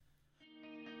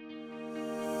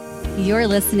You're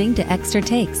listening to Extra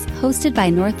Takes, hosted by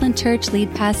Northland Church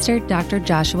lead pastor Dr.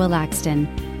 Joshua Laxton.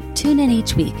 Tune in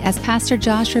each week as Pastor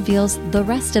Josh reveals the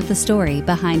rest of the story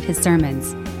behind his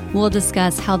sermons. We'll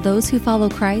discuss how those who follow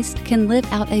Christ can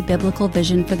live out a biblical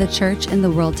vision for the church and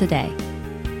the world today.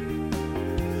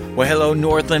 Well, hello,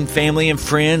 Northland family and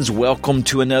friends. Welcome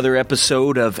to another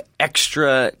episode of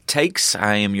Extra Takes.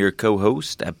 I am your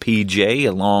co-host, PJ,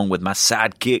 along with my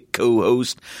sidekick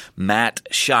co-host, Matt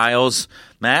Shiles.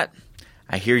 Matt,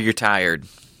 I hear you're tired.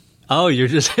 Oh,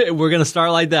 we're going to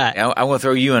start like that. I want to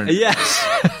throw you under. Yes.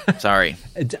 Sorry.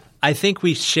 I think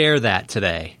we share that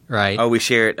today, right? Oh, we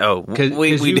share it. Oh,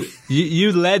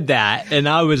 you led that, and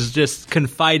I was just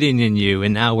confiding in you,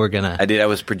 and now we're going to. I did. I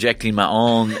was projecting my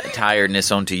own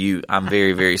tiredness onto you. I'm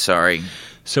very, very sorry.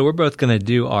 So we're both going to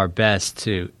do our best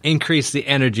to increase the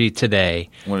energy today.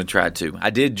 I'm going to try to. I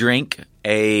did drink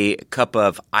a cup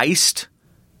of iced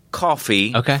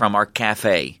coffee from our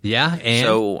cafe. Yeah, and?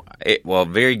 So,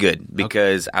 very good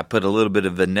because I put a little bit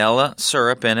of vanilla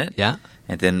syrup in it. Yeah.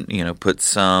 And then, put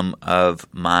some of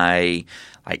my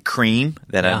cream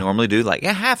that I normally do,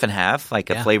 half and half,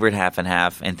 a flavored half and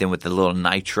half, and then with the little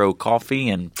nitro coffee.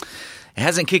 And it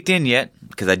hasn't kicked in yet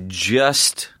because I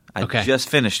just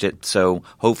finished it, so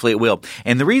hopefully it will.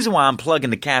 And the reason why I'm plugging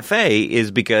the cafe is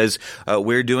because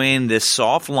we're doing this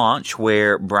soft launch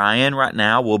where Brian right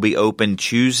now will be open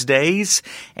Tuesdays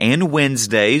and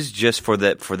Wednesdays just for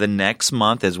the next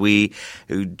month as we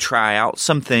try out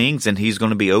some things. And he's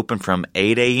going to be open from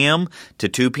 8 a.m. to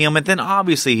 2 p.m. And then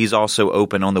obviously he's also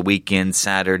open on the weekends,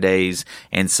 Saturdays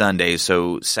and Sundays.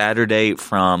 So Saturday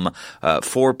from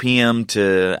 4 p.m.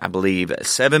 to, I believe,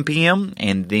 7 p.m.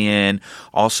 And then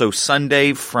also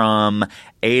Sunday from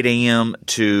 8 a.m.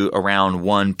 to around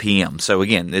 1 p.m. So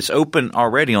again, it's open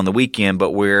already on the weekend,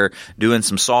 but we're doing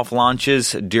some soft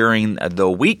launches during the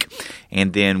week,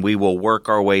 and then we will work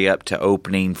our way up to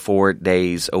opening 4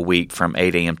 days a week from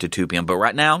 8 a.m. to 2 p.m. But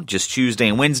right now, just Tuesday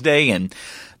and Wednesday, and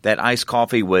that iced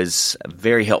coffee was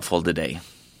very helpful today.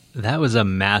 That was a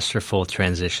masterful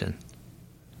transition.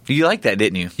 You liked that,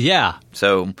 didn't you? Yeah.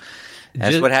 So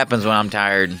that's what happens when I'm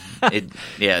tired.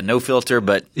 No filter,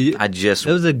 but it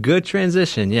was a good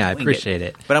transition. Yeah, I appreciate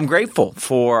it. But I'm grateful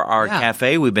for our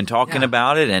cafe. We've been talking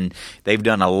about it, and they've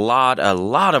done a lot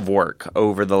of work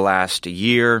over the last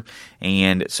year.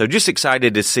 And so just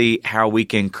excited to see how we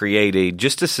can create a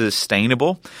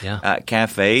sustainable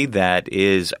cafe that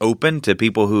is open to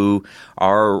people who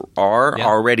are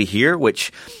already here,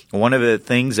 which one of the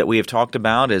things that we have talked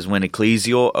about is when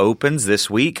Ecclesial opens this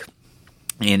week,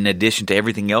 in addition to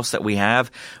everything else that we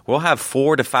have, we'll have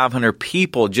 400 to 500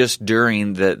 people just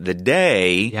during the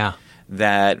day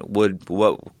that would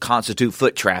constitute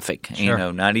foot traffic.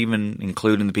 Sure. Not even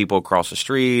including the people across the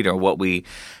street or what we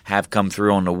have come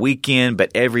through on the weekend, but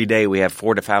every day we have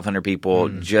 400 to 500 people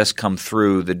just come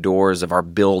through the doors of our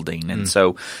building. And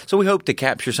so we hope to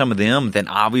capture some of them. Then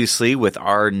obviously with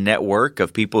our network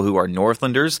of people who are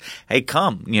Northlanders, hey,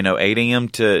 come, 8 a.m.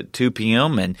 to 2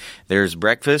 p.m. and there's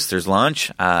breakfast, there's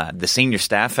lunch. The senior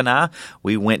staff and I,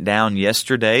 we went down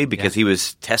yesterday because he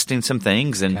was testing some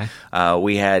things, and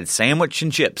we had sandwich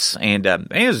and chips, and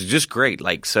it was just great.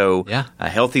 A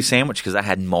healthy sandwich because I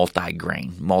had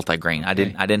multi-grain. I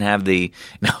didn't have the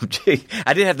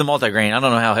I did have the multi-grain. I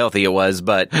don't know how healthy it was,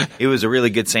 but it was a really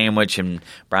good sandwich, and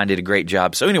Brian did a great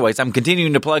job. So anyways, I'm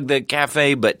continuing to plug the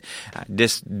cafe, but I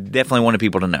just definitely wanted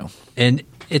people to know. And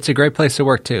it's a great place to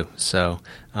work too. So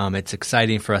it's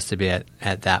exciting for us to be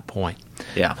at that point.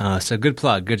 Yeah. So good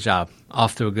plug. Good job.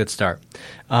 Off to a good start.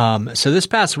 So this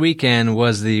past weekend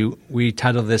we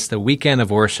titled this the Weekend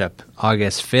of Worship,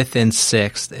 August 5th and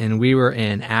 6th, and we were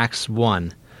in Acts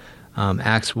 1,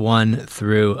 Acts 1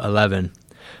 through 11.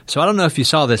 So I don't know if you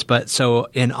saw this, but so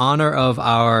in honor of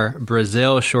our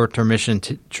Brazil short-term mission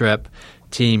trip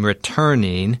team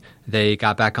returning, they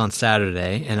got back on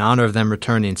Saturday in honor of them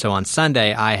returning. So on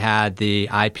Sunday, I had the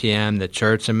IPM, the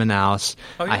church in Manaus.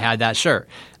 Oh, yeah. I had that shirt.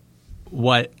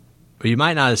 What you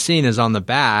might not have seen is on the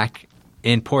back,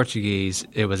 in Portuguese,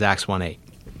 it was Acts 1:8.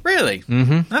 Really?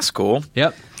 Mm-hmm. That's cool.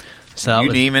 Yep. So you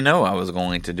didn't even know I was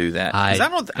going to do that. I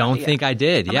don't think I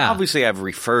did, obviously, I've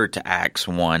referred to Acts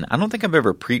 1. I don't think I've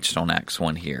ever preached on Acts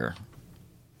 1 here.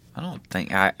 I don't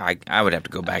think I would have to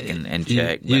go back and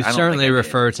check. You certainly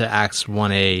refer to Acts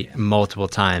 1:8 multiple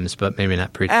times, but maybe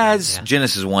not preaching. As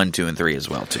Genesis 1, 2, and 3 as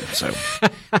well, too. So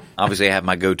obviously I have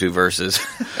my go-to verses.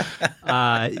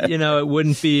 It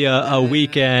wouldn't be a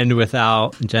weekend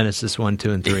without Genesis 1,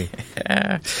 2, and 3.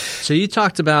 So you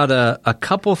talked about a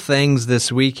couple things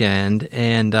this weekend,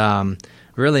 and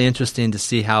really interesting to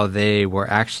see how they were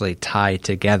actually tied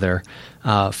together.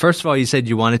 First of all, you said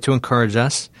you wanted to encourage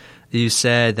us. you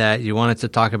said that you wanted to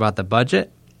talk about the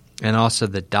budget and also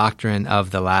the doctrine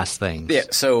of the last things. Yeah,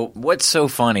 so what's so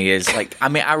funny is,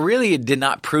 I really did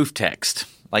not proof text.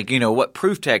 What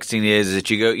proof texting is that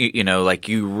you go,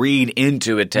 you read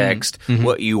into a text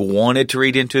what you wanted to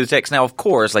read into the text. Now, of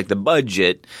course, like the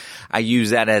budget, I use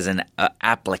that as an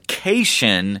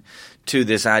application to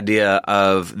this idea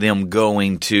of them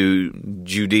going to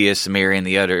Judea, Samaria, and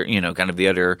the other, kind of the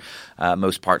other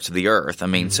most parts of the earth. I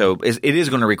mean, so it is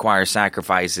going to require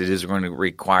sacrifice. It is going to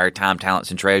require time, talents,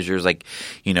 and treasures.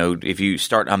 If you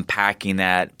start unpacking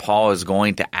that, Paul is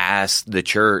going to ask the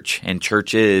church and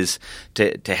churches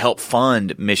to help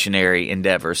fund missionary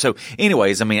endeavors. So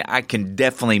anyways, I can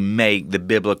definitely make the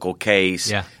biblical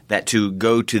case that to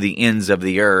go to the ends of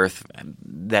the earth,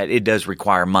 that it does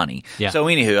require money. Yeah. So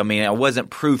anywho, I wasn't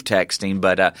proof texting,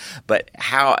 but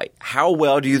how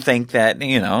well do you think that,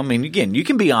 again, you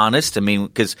can be honest,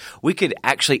 because we could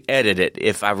actually edit it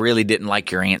if I really didn't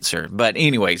like your answer. But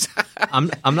anyways. I'm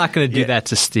not going to do that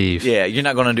to Steve. Yeah, you're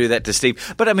not going to do that to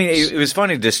Steve. But it was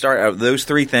funny to start out those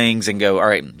three things and go, all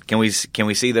right, can we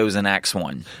see those in Acts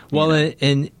 1? Well,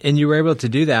 and you were able to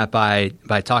do that by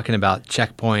talking about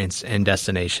checkpoints and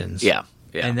destinations. Yeah.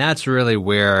 Yeah. And that's really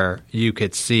where you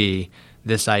could see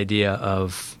this idea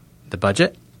of the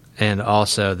budget and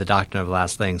also the doctrine of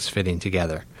last things fitting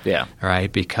together. Yeah.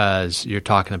 Right? Because you're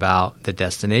talking about the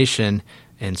destination,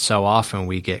 and so often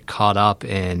we get caught up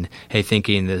in,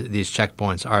 thinking that these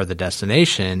checkpoints are the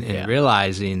destination and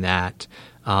realizing that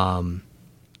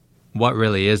what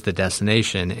really is the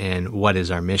destination and what is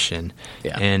our mission.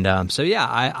 Yeah. And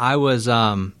I was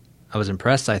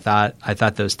impressed. I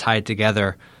thought those tied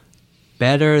together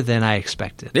better than I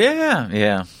expected.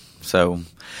 Yeah. So,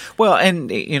 well,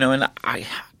 and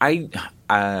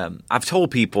I've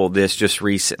told people this just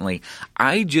recently.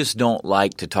 I just don't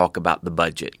like to talk about the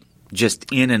budget,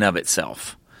 just in and of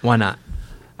itself. Why not?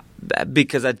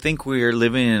 Because I think we're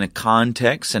living in a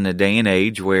context and a day and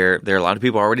age where there are a lot of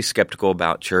people already skeptical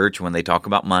about church when they talk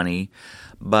about money.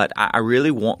 But I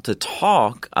really want to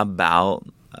talk about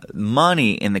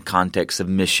money in the context of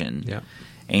mission. Yeah.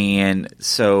 And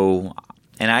so,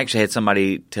 and I actually had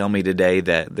somebody tell me today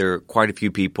that there are quite a few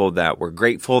people that were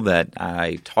grateful that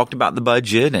I talked about the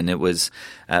budget, and it was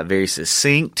very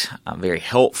succinct, very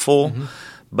helpful. Mm-hmm.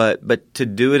 But to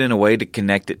do it in a way to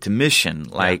connect it to mission,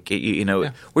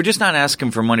 we're just not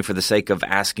asking for money for the sake of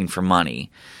asking for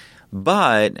money,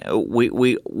 but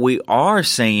we are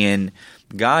saying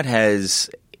God has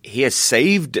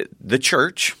saved the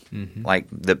church, like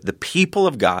the people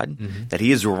of God, that He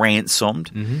has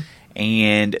ransomed.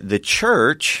 And the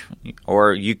church,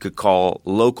 or you could call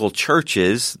local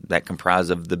churches that comprise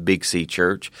of the Big C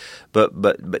church,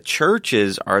 but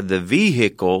churches are the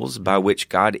vehicles by which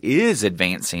God is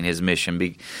advancing His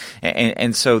mission,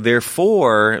 and so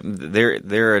therefore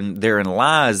therein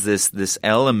lies this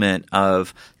element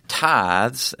of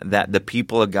tithes that the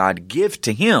people of God give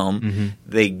to Him.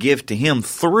 They give to Him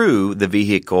through the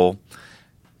vehicle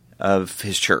of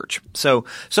His church. So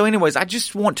anyways, I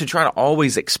just want to try to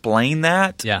always explain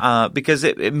that, because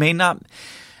it may not.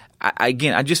 I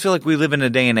just feel like we live in a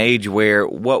day and age where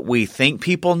what we think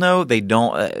people know, they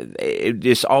don't.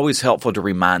 It's always helpful to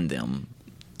remind them.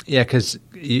 Yeah, because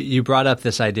you brought up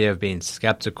this idea of being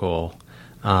skeptical.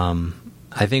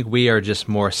 I think we are just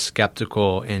more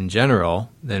skeptical in general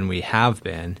than we have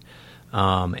been.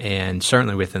 And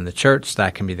certainly within the church,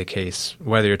 that can be the case,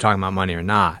 whether you're talking about money or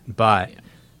not. But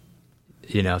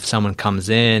if someone comes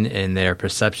in and their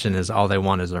perception is all they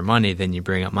want is their money, then you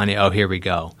bring up money. Oh, here we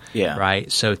go. Yeah.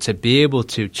 Right? So to be able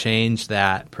to change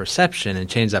that perception and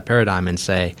change that paradigm and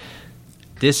say,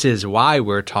 this is why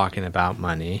we're talking about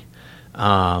money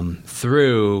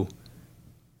through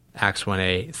Acts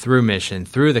 1:8, through mission,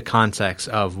 through the context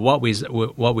of what we've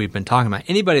been talking about.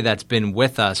 Anybody that's been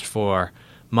with us for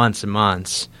months and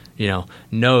months,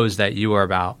 knows that you are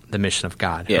about the mission of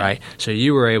God, right? So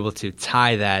you were able to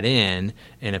tie that in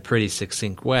a pretty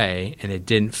succinct way, and it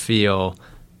didn't feel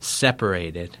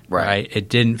separated, right? It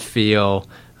didn't feel,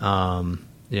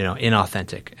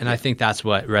 inauthentic. And I think that's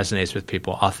what resonates with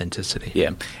people, authenticity.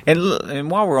 Yeah.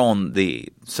 And while we're on the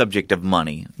subject of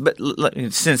money, but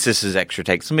since this is extra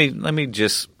takes, let me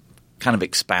just kind of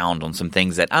expound on some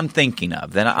things that I'm thinking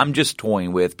of, that I'm just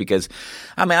toying with, because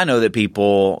I know that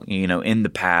people, in the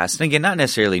past, and again, not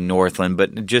necessarily Northland,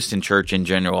 but just in church in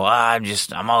general,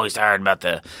 I'm always tired about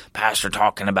the pastor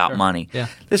talking about money. Yeah.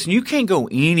 Listen, you can't go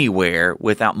anywhere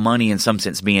without money in some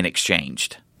sense being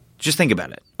exchanged. Just think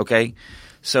about it, okay?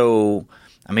 So,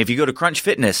 I mean, if you go to Crunch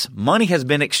Fitness, money has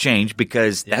been exchanged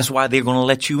because that's why they're going to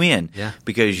let you in. Yeah.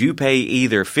 Because you pay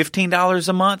either $15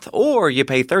 a month or you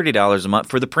pay $30 a month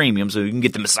for the premium so you can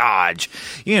get the massage,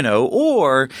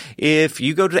 or if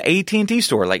you go to the AT&T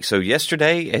store, like so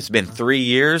yesterday, it's been 3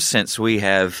 years since we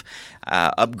have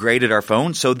upgraded our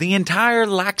phone. So the entire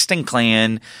Laxton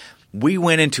clan, we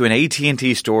went into an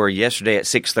AT&T store yesterday at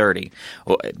 6:30.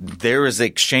 Well, there was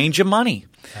exchange of money,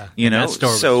 That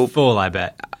store was full, I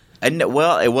bet. And it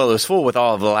was full with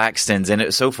all of the Laxtons, and it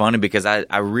was so funny because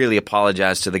I really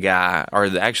apologized to the guy, or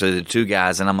actually the two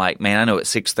guys, and I'm like, man, I know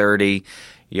it's 6:30.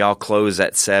 Y'all close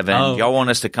at 7. Oh. Y'all want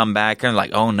us to come back? And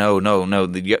like, oh, no.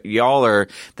 Y'all are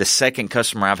the second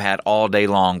customer I've had all day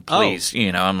long. Please,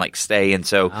 I'm like, stay. And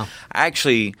so I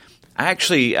actually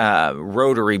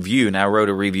wrote a review, and I wrote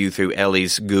a review through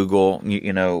Ellie's Google,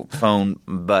 phone,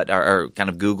 but our kind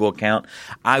of Google account.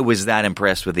 I was that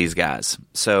impressed with these guys.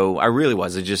 So I really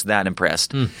was just that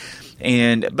impressed.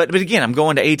 But again, I'm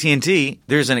going to AT&T.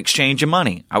 There's an exchange of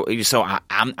money. So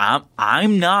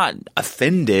I'm not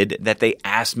offended that they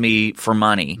asked me for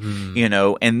money,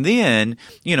 And then,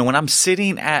 when I'm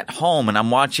sitting at home and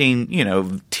I'm watching,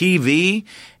 TV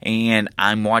and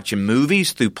I'm watching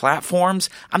movies through platforms,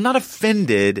 I'm not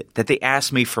offended that they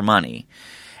asked me for money.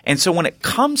 And so when it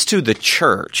comes to the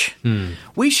church,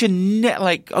 we should and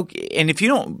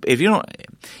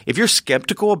if you're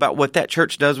skeptical about what that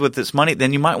church does with its money,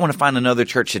 then you might want to find another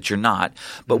church that you're not.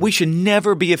 But we should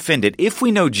never be offended if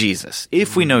we know Jesus.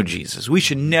 We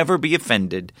should never be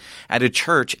offended at a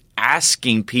church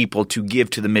asking people to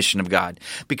give to the mission of God,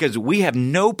 because we have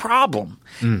no problem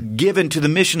giving to the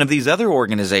mission of these other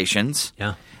organizations.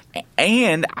 Yeah.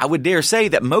 And I would dare say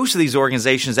that most of these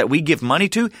organizations that we give money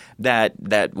to,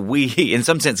 that we, in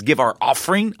some sense, give our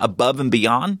offering above and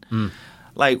beyond,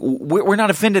 like we're not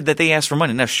offended that they ask for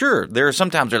money. Now, sure, there are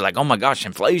sometimes they're like, oh my gosh,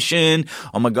 inflation.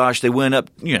 Oh my gosh, they went up,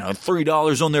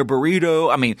 $3 on their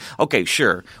burrito. I mean, okay,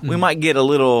 sure, we might get a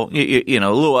little, a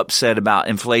little upset about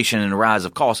inflation and the rise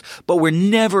of costs, but we're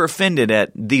never offended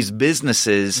at these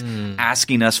businesses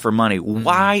asking us for money.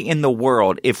 Why in the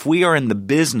world, if we are in the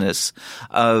business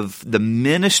of the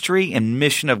ministry and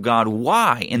mission of God,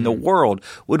 why in the world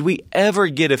would we ever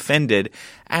get offended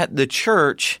at the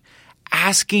church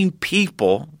asking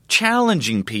people,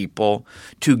 challenging people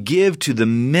to give to the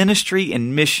ministry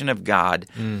and mission of God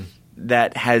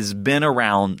that has been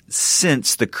around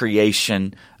since the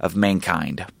creation of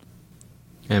mankind?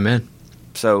 Amen.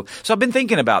 So I've been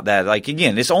thinking about that. Like,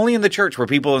 again, it's only in the church where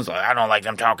people are like, I don't like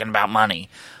them talking about money.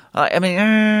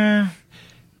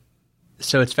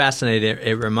 So it's fascinating.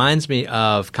 It reminds me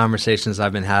of conversations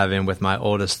I've been having with my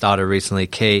oldest daughter recently,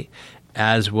 Kate,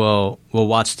 as we'll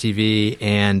watch TV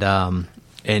and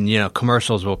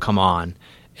commercials will come on,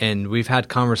 and we've had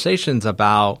conversations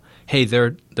about, hey,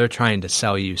 they're trying to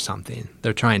sell you something.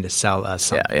 They're trying to sell us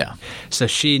something. Yeah. So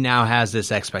she now has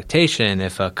this expectation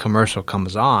if a commercial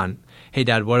comes on, hey,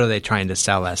 Dad, what are they trying to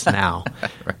sell us now?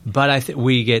 Right. But I think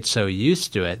we get so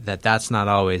used to it that that's not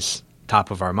always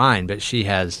top of our mind. But she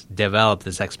has developed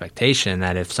this expectation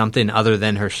that if something other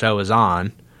than her show is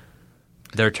on,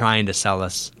 they're trying to sell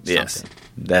us something. Yes,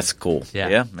 that's cool.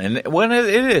 Yeah. And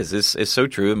it is. It's so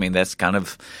true. I mean, that's kind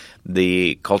of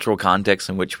the cultural context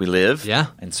in which we live. Yeah.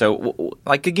 And so,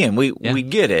 like, again, we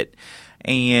get it.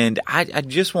 And I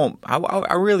just want –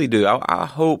 I really do. I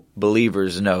hope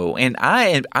believers know. And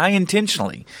I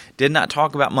intentionally did not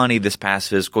talk about money this past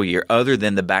fiscal year other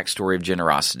than the backstory of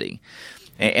generosity.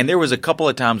 And there was a couple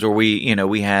of times where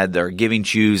we had our Giving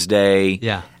Tuesday.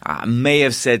 Yeah. I may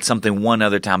have said something one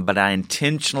other time, but I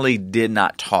intentionally did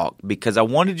not talk because I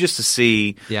wanted just to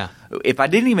see if I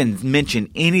didn't even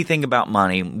mention anything about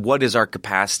money, what is our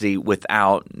capacity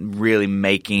without really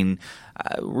making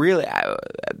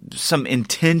some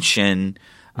intentional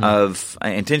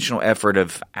effort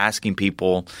of asking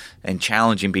people and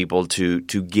challenging people to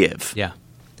give. Yeah.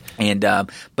 And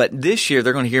but this year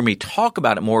they're going to hear me talk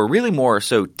about it more, really more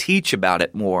so teach about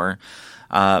it more.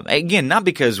 Again, not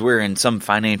because we're in some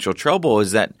financial trouble.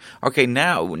 Is that okay?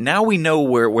 Now we know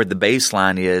where the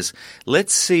baseline is.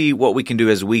 Let's see what we can do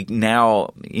as we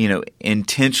now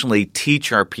intentionally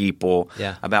teach our people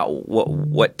about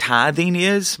what tithing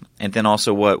is, and then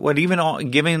also what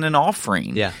even giving an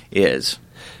offering is.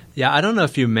 Yeah, I don't know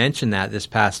if you mentioned that this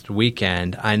past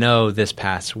weekend. I know this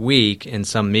past week in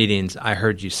some meetings I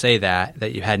heard you say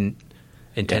that you hadn't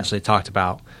intentionally talked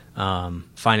about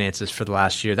finances for the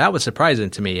last year. That was surprising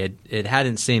to me. It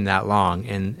hadn't seemed that long,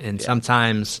 and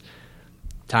sometimes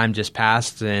time just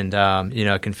passed, and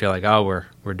it can feel like, oh,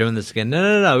 we're doing this again.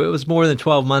 No. It was more than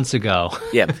 12 months ago.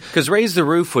 Yeah, because Raise the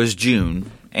Roof was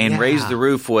June, and Raise the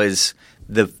Roof was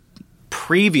the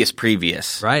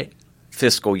previous right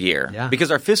fiscal year. Yeah.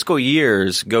 Because our fiscal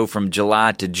years go from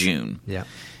July to June. Yeah.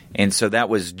 And so that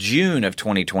was June of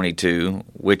 2022,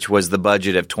 which was the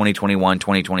budget of 2021,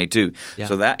 2022. Yeah.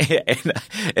 So that,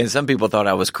 and some people thought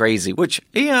I was crazy, which,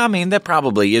 yeah, I mean, that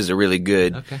probably is a really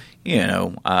good,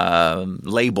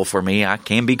 label for me. I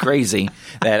can be crazy.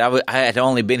 That I had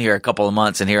only been here a couple of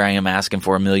months, and here I am asking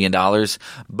for $1 million.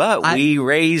 But we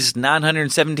raised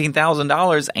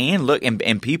 $917,000, and look,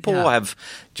 and people have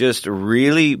just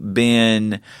really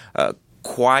been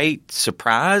quite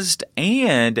surprised,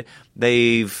 and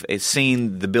they've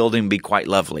seen the building be quite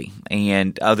lovely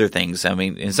and other things. I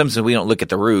mean, in some sense, we don't look at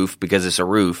the roof because it's a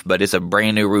roof, but it's a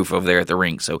brand new roof over there at the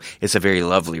rink. So it's a very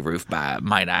lovely roof,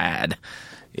 might I add.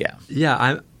 Yeah.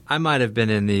 Yeah. I might have been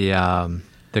in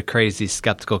the crazy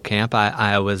skeptical camp.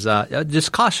 I was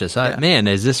just cautious. Man,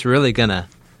 is this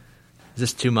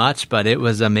too much? But it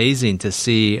was amazing to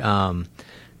see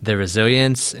the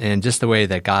resilience and just the way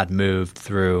that God moved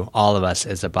through all of us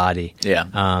as a body. Yeah.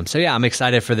 I'm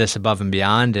excited for this above and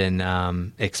beyond,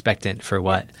 and expectant for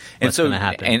what's going to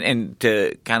happen. And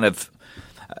to kind of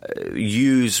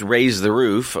use Raise the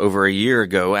Roof over a year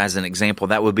ago as an example,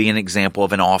 that would be an example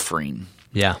of an offering.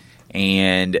 Yeah.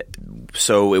 And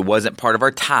so it wasn't part of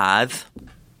our tithe.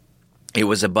 It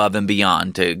was above and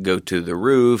beyond to go to the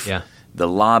roof. Yeah. The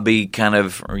lobby kind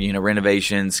of,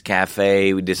 renovations,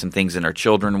 cafe. We did some things in our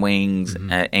children wings,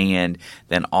 and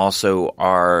then also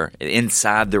our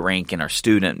inside the rink and our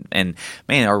student. And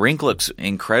man, our rink looks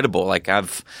incredible. Like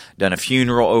I've done a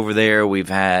funeral over there. We've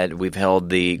held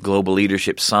the Global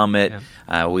Leadership Summit.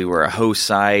 Yeah. We were a host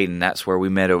site, and that's where we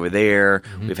met over there.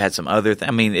 We've had some other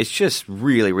I mean, it's just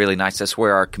really, really nice. That's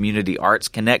where our community arts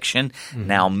connection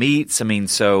now meets. I mean,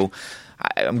 so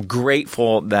I'm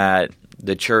grateful that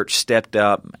the church stepped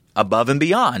up above and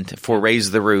beyond for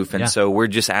Raise the Roof. And so we're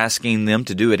just asking them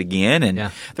to do it again.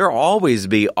 And there will always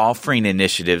be offering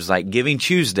initiatives, like Giving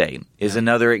Tuesday is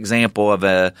another example of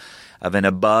an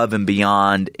above and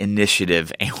beyond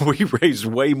initiative. And we raised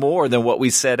way more than what we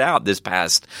set out this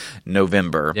past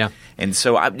November. Yeah. And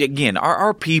so, again,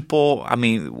 our people, I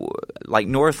mean, like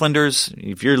Northlanders,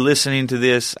 if you're listening to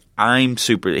this, I'm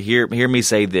hear me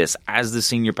say this. As the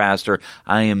senior pastor,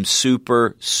 I am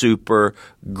super, super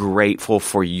grateful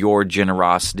for your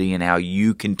generosity and how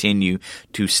you continue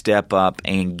to step up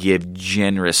and give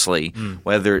generously,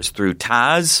 whether it's through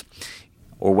tithes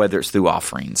or whether it's through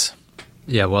offerings.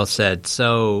 Yeah, well said.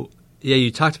 So, you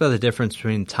talked about the difference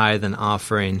between tithe and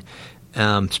offering.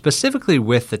 Specifically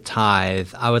with the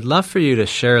tithe, I would love for you to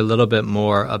share a little bit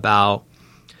more about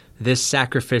this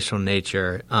sacrificial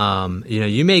nature.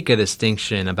 You make a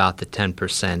distinction about the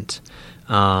 10%.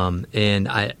 And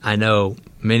I know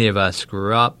many of us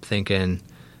grew up thinking,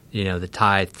 the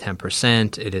tithe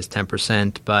 10%, it is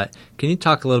 10%. But can you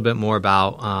talk a little bit more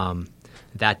about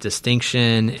that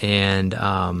distinction and,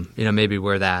 maybe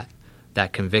where that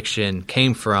conviction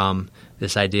came from,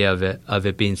 this idea of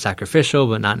it being sacrificial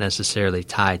but not necessarily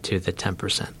tied to the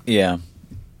 10%? Yeah.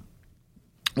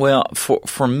 Well,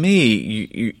 for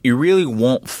me, you really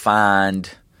won't find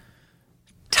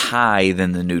tithe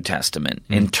in the New Testament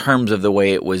in terms of the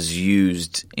way it was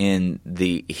used in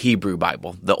the Hebrew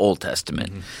Bible, the Old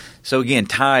Testament. So again,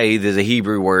 tithe is a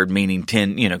Hebrew word meaning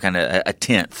 10, kind of a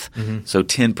tenth. So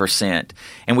 10%.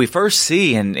 And we first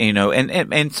see,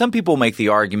 and some people make the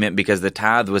argument because the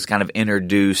tithe was kind of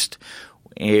introduced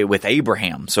with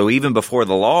Abraham. So even before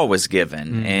the law was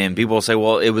given, and people say,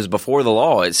 well, it was before the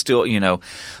law. It's still,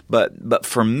 but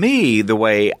for me, the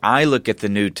way I look at the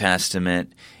New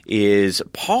Testament is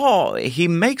Paul, he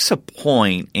makes a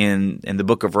point in the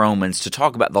book of Romans to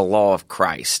talk about the law of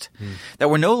Christ, that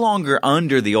we're no longer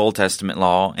under the Old Testament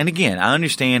law. And again, I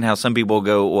understand how some people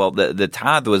go, well, the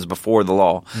tithe was before the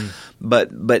law,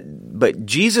 but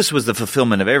Jesus was the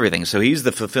fulfillment of everything. So he's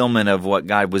the fulfillment of what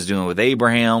God was doing with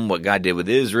Abraham, what God did with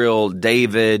Israel,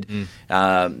 David.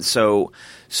 So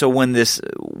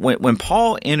when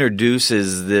Paul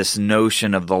introduces this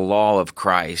notion of the law of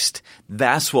Christ,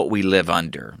 that's what we live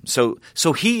under. So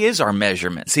he is our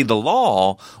measurement. See, the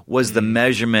law was the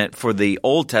measurement for the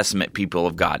Old Testament people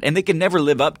of God, and they can never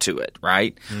live up to it,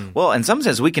 right? Well, in some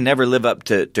sense, we can never live up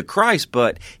to Christ,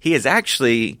 but he has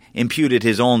actually imputed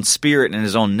his own spirit and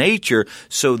his own nature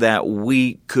so that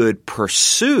we could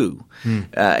pursue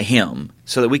him,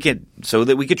 so that we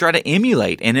could try to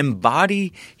emulate and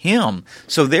embody him.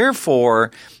 So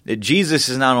therefore, Jesus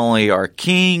is not only our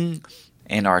King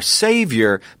and our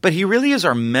Savior, but He really is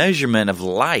our measurement of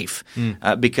life.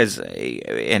 Because,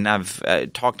 and I've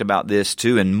talked about this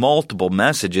too in multiple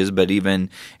messages, but even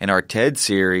in our TED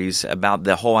series about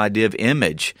the whole idea of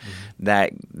image,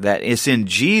 that it's in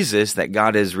Jesus that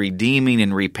God is redeeming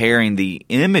and repairing the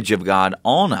image of God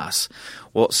on us.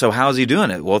 Well, so how's He doing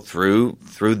it? Well, through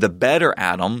the better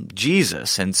Adam,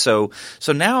 Jesus. And so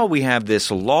now we have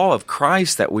this law of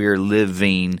Christ that we are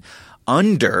living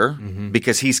under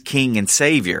because He's King and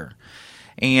Savior.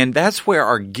 And that's where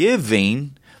our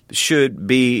giving should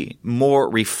be more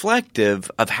reflective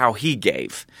of how He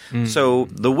gave. So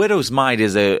the widow's mite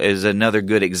is another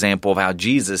good example of how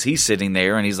Jesus, He's sitting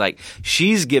there and He's like,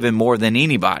 she's given more than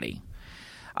anybody.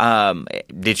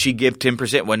 Did she give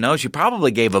 10%? Well, no, she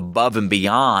probably gave above and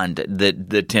beyond the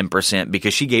 10%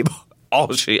 because she gave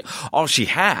all she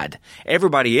had.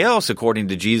 Everybody else, according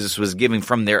to Jesus, was giving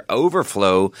from their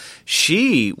overflow.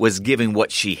 She was giving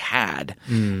what she had.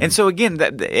 And so again,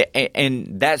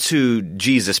 that's who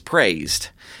Jesus praised.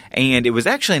 And it was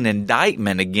actually an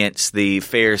indictment against the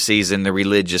Pharisees and the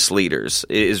religious leaders,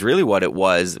 is really what it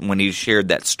was when He shared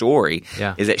that story,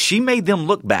 is that she made them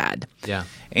look bad. Yeah.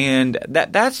 And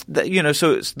that's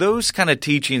so it's those kind of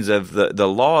teachings of the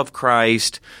law of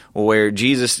Christ, where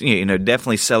Jesus,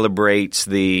 definitely celebrates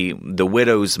the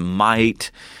widow's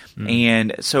mite.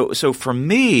 And so for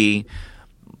me,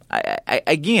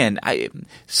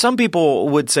 some people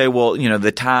would say, well,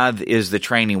 the tithe is the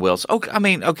training wheels. Okay,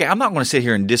 I'm not going to sit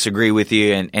here and disagree with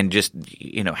you and just,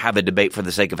 have a debate for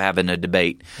the sake of having a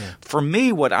debate. Yeah. For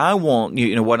me, what I want,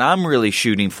 what I'm really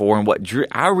shooting for and what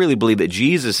I really believe that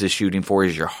Jesus is shooting for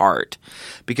is your heart.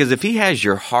 Because if He has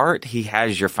your heart, He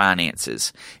has your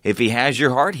finances. If He has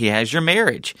your heart, He has your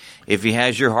marriage. If He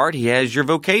has your heart, He has your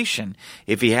vocation.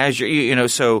 If He has your,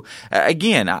 so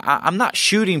again, I'm not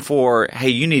shooting for, hey,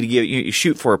 you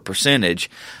shoot for a percentage.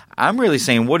 I'm really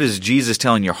saying, what is Jesus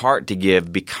telling your heart to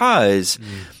give? Because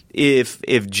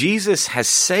if Jesus has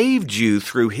saved you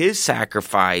through His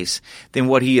sacrifice, then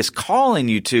what He is calling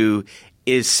you to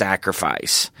is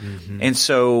sacrifice. And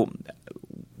so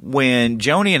when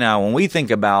Joni and I, when we think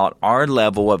about our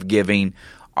level of giving,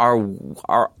 are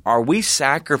we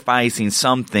sacrificing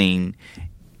something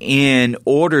in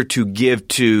order to give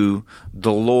to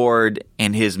the Lord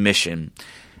and His mission?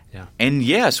 Yeah. And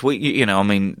yes,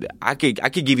 I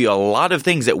could give you a lot of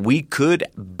things that we could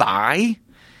buy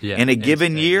in a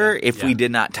given year if we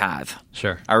did not tithe.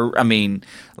 Sure. And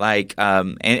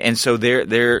so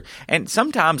there, and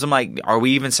sometimes I'm like, are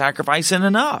we even sacrificing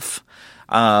enough?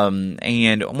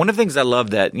 And one of the things I love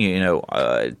that,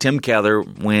 Tim Keller,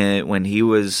 when he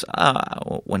was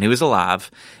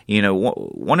alive,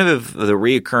 one of the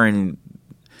reoccurring,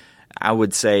 I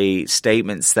would say,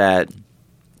 statements that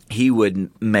he would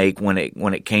make when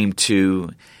it came to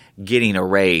getting a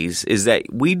raise is that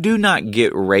we do not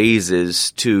get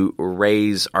raises to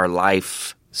raise our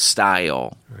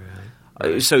lifestyle.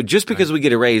 Right. So just because we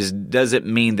get a raise doesn't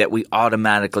mean that we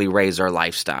automatically raise our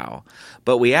lifestyle,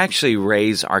 but we actually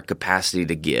raise our capacity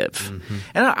to give.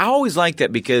 And I always like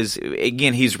that because,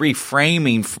 again, he's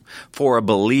reframing for a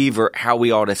believer how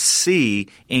we ought to see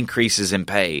increases in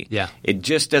pay. Yeah. It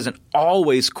just doesn't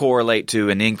always correlate to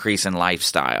an increase in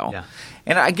lifestyle. Yeah.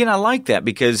 And again, I like that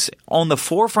because on the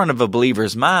forefront of a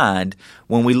believer's mind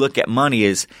when we look at money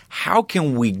is how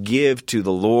can we give to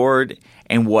the Lord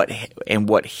and what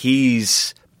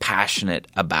He's passionate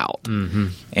about.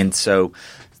 And so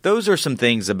those are some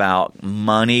things about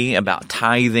money, about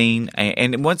tithing.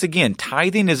 And once again,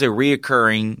 tithing is a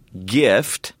reoccurring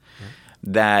gift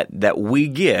that we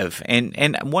give.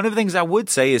 And one of the things I would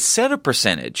say is set a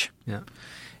percentage. Yeah.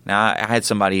 Now, I had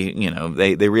somebody,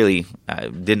 they really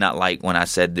did not like when I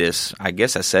said this. I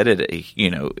guess I said it,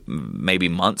 maybe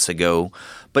months ago.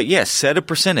 But yes, set a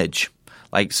percentage.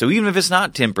 So even if it's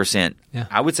not 10%,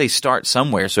 I would say start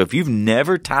somewhere. So if you've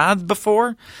never tithed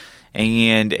before,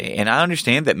 and I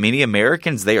understand that many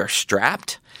Americans, they are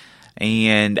strapped,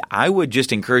 and I would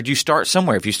just encourage you start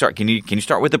somewhere. If you start, can you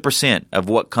start with 1% of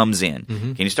what comes in?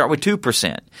 Can you start with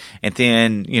 2%? And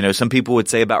then, some people would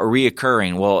say about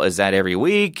reoccurring. Well, is that every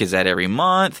week? Is that every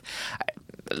month?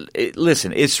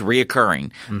 Listen, it's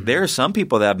reoccurring. There are some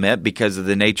people that I've met because of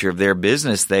the nature of their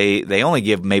business. They only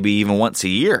give maybe even once a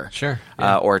year, sure,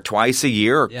 or twice a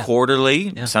year, or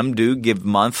quarterly. Yeah. Some do give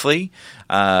monthly.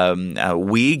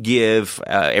 We give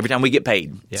every time we get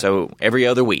paid, so every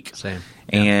other week. Same.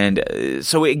 And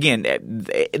so again,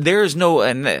 there's no,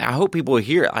 and I hope people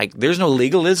hear it. There's no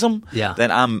legalism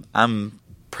that I'm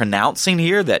pronouncing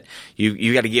here that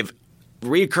you got to give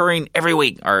reoccurring every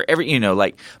week or every,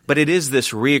 but it is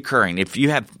this reoccurring.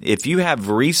 If you have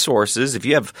resources, if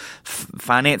you have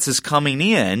finances coming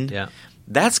in,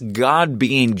 that's God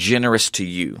being generous to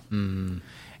you. Mm-hmm.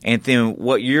 And then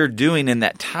what you're doing in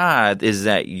that tithe is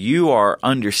that you are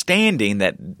understanding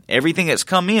that everything that's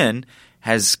come in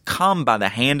has come by the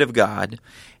hand of God,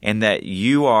 and that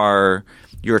you're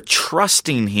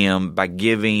trusting Him by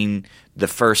giving the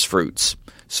first fruits.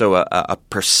 So a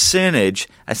percentage,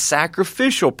 a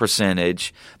sacrificial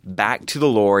percentage, back to the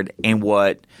Lord and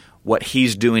what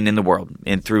He's doing in the world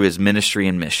and through His ministry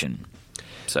and mission.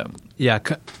 So yeah,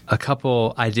 a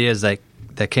couple ideas that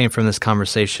came from this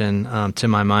conversation to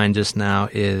my mind just now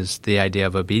is the idea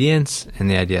of obedience and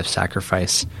the idea of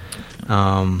sacrifice.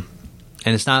 And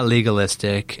it's not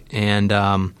legalistic. And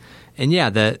yeah,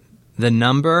 the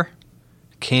number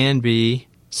can be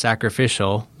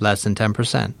sacrificial less than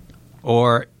 10%.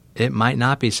 Or it might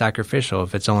not be sacrificial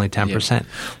if it's only 10%. Yeah.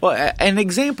 Well, an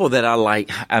example that I like,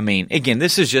 again,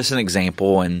 this is just an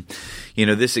example, and,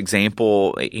 this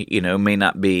example, may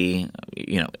not be,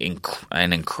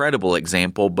 an incredible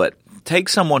example, but take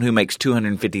someone who makes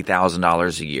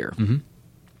 $250,000 a year. Mm-hmm.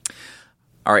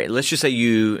 All right, let's just say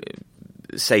you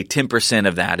say 10%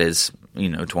 of that is,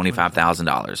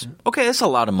 $25,000. Okay, that's a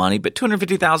lot of money, but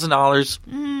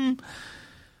 $250,000,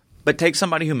 But take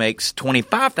somebody who makes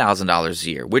 $25,000 a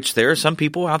year, which there are some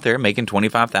people out there making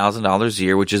 $25,000 a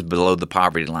year, which is below the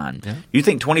poverty line. Yeah. You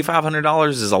think $2,500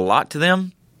 is a lot to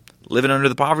them, living under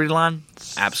the poverty line?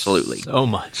 Absolutely. So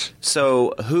much.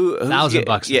 So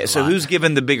 $1,000 yeah. So who's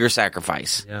given the bigger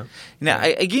sacrifice? Yeah.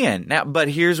 Now, but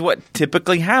here's what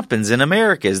typically happens in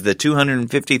America: is the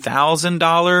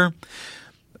 $250,000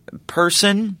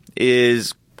 person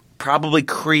is probably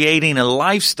creating a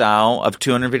lifestyle of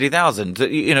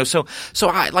 $250,000. So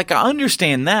I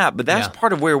understand that, but that's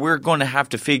part of where we're going to have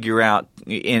to figure out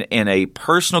in a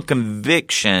personal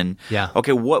conviction. Yeah.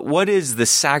 Okay, what is the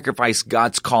sacrifice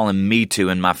God's calling me to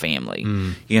in my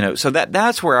family? So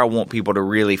that's where I want people to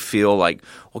really feel like,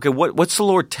 okay, what's the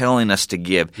Lord telling us to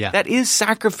give? Yeah. That is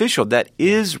sacrificial. That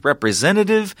is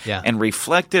representative and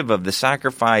reflective of the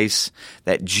sacrifice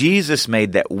that Jesus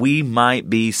made that we might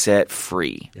be set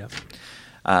free. Yep.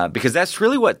 Because that's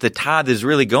really what the tithe is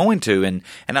really going to. And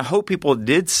I hope people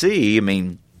did see,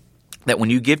 that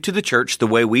when you give to the church, the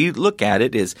way we look at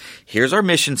it is, here's our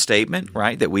mission statement,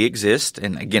 right, that we exist.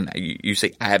 And again, you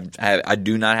say, I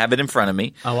do not have it in front of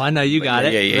me. Oh, I know you got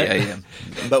it. Yeah.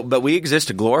 But we exist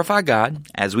to glorify God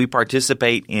as we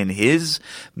participate in His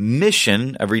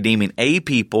mission of redeeming a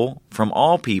people from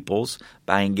all peoples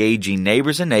by engaging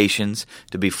neighbors and nations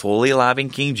to be fully alive in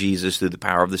King Jesus through the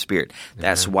power of the Spirit.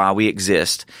 That's why we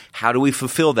exist. How do we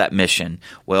fulfill that mission?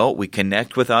 Well, we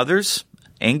connect with others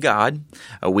and God.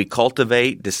 We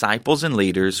cultivate disciples and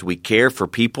leaders. We care for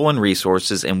people and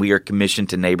resources, and we are commissioned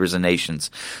to neighbors and nations.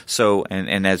 So,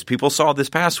 and as people saw this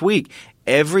past week,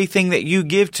 everything that you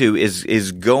give to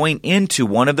is going into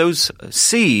one of those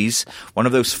C's, one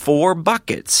of those 4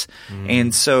 buckets.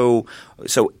 And so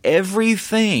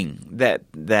everything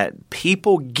that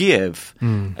people give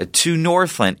to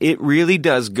Northland, it really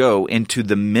does go into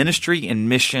the ministry and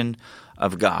mission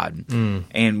of God.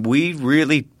 And we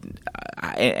really,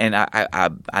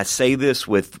 I say this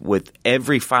with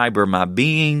every fiber of my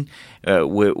being,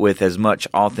 with as much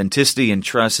authenticity and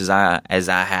trust as I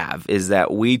have, is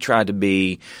that we try to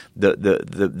be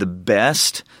the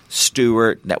best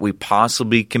steward that we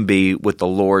possibly can be with the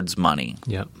Lord's money.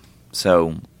 Yep.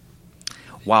 So,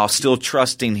 while still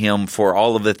trusting Him for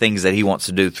all of the things that He wants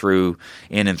to do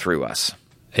in and through us.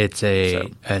 It's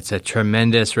a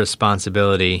tremendous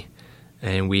responsibility.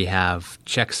 And we have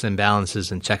checks and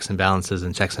balances and checks and balances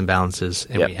and checks and balances,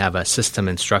 and we have a system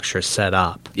and structure set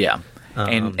up. Yeah.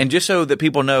 And just so that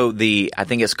people know, I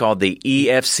think it's called the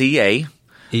EFCA.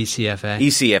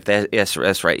 ECFA.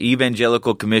 That's right.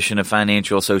 Evangelical Commission of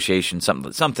Financial Association,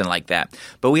 something like that.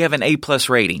 But we have an A+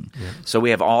 rating. Yeah. So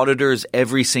we have auditors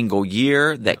every single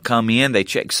year that come in, they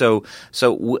check. So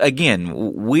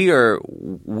again, we are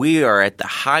at the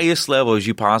highest level as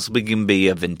you possibly can be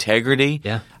of integrity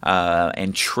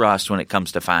and trust when it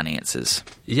comes to finances.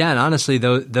 Yeah, and honestly,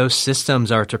 those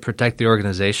systems are to protect the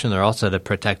organization. They're also to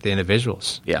protect the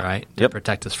individuals, right? To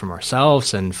protect us from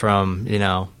ourselves and from,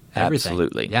 everything.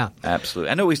 Absolutely. Yeah.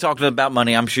 Absolutely. I know we talked about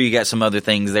money. I'm sure you got some other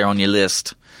things there on your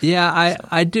list. Yeah,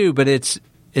 I do, but it's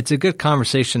a good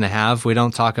conversation to have. We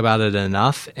don't talk about it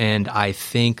enough, and I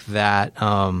think that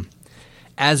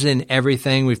as in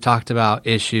everything, we've talked about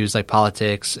issues like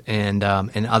politics and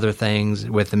other things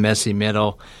with the messy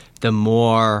middle. The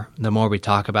more we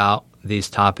talk about these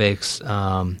topics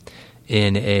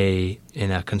in a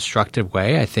constructive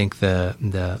way, I think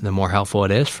the more helpful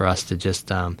it is for us to just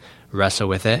wrestle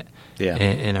with it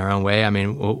in our own way. I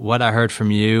mean, what I heard from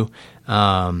you,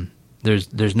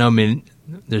 there's no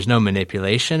there's no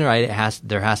manipulation, right?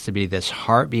 There has to be this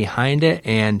heart behind it,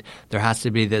 and there has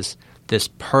to be this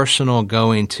personal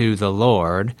going to the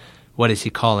Lord. What is He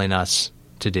calling us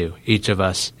to do, each of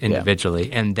us individually?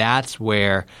 Yeah. And that's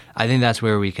where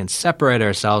we can separate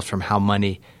ourselves from how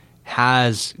money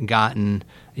has gotten,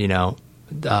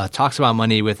 talks about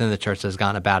money within the church has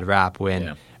gotten a bad rap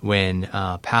when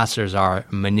pastors are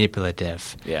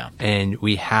manipulative. Yeah. And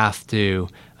we have to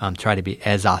try to be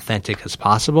as authentic as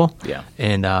possible. Yeah.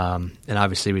 And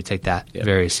obviously we take that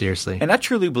very seriously. And I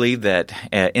truly believe that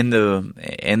in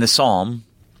the Psalm,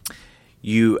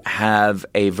 you have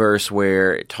a verse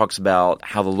where it talks about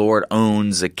how the Lord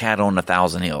owns a cattle on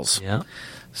 1,000 hills. Yeah.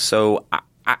 So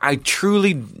I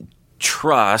truly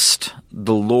trust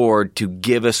the Lord to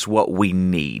give us what we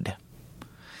need.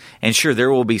 And sure, there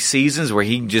will be seasons where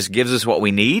He just gives us what we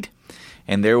need.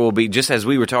 And there will be, just as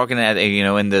we were talking at,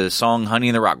 in the song Honey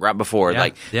in the Rock right before,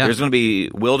 there's going to be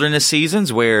wilderness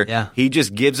seasons where He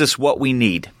just gives us what we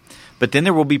need. But then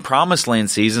there will be promised land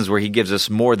seasons where He gives us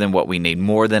more than what we need,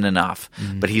 more than enough.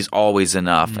 But He's always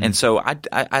enough. And so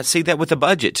I see that with the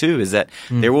budget too, is that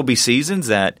there will be seasons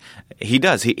that He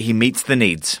does. He meets the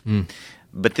needs.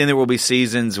 But then there will be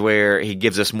seasons where He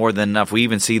gives us more than enough. We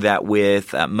even see that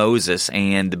with Moses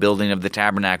and the building of the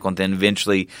tabernacle, and then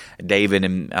eventually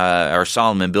David or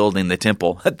Solomon building the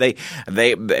temple.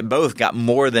 They both got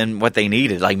more than what they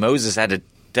needed. Like Moses had to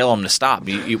tell them to stop.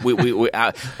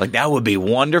 Like that would be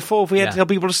wonderful if we had to tell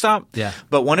people to stop. Yeah.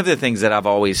 But one of the things that I've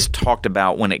always talked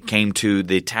about when it came to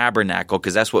the tabernacle,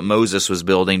 because that's what Moses was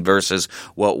building versus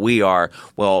what we are.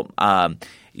 Well,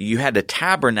 you had the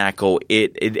tabernacle.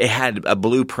 It had a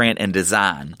blueprint and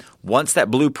design. Once that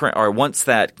blueprint, or once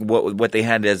that what they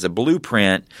had as a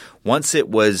blueprint, once it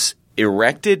was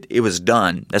erected, it was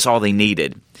done. That's all they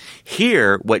needed.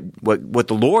 Here, what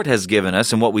the Lord has given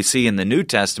us, and what we see in the New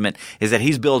Testament, is that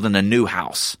He's building a new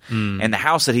house, and the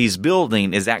house that He's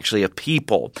building is actually a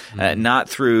people, not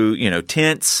through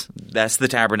tents. That's the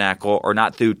tabernacle, or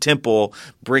not through temple,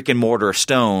 brick and mortar,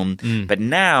 stone. But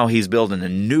now He's building a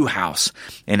new house,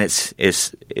 and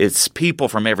it's people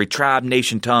from every tribe,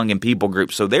 nation, tongue, and people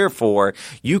group. So therefore,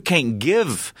 you can't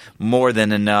give more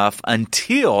than enough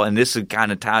until, and this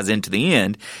kind of ties into the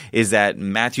end, is that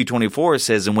Matthew 24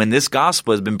 says, and when this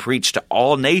gospel has been preached to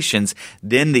all nations,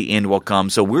 then the end will come.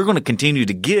 So we're going to continue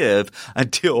to give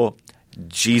until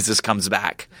Jesus comes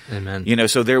back. Amen.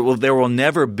 So there will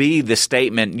never be the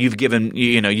statement, you've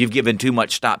given too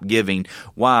much, stop giving.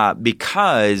 Why?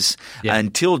 Because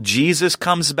until Jesus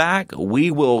comes back, we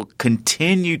will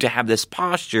continue to have this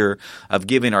posture of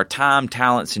giving our time,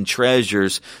 talents, and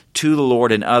treasures to the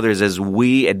Lord and others as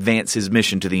we advance His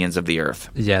mission to the ends of the earth.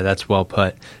 Yeah, that's well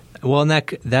put. Well, and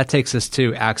that takes us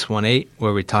to Acts 1:8,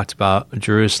 where we talked about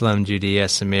Jerusalem, Judea,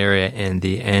 Samaria, and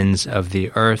the ends of the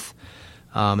earth.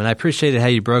 And I appreciated how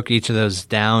you broke each of those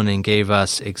down and gave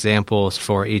us examples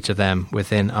for each of them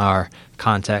within our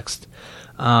context.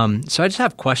 So I just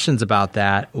have questions about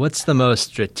that. What's the most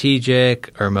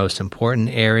strategic or most important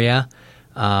area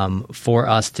for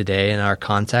us today in our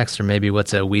context, or maybe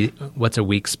what's a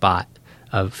weak spot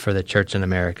for the church in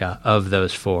America of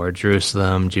those four: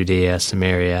 Jerusalem, Judea,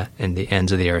 Samaria, and the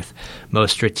ends of the earth?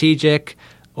 Most strategic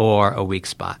or a weak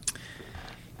spot?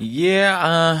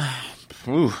 Yeah.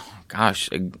 Gosh,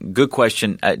 a good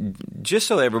question. Just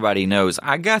so everybody knows,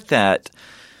 I got that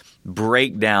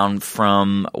breakdown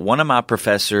from one of my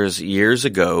professors years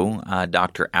ago,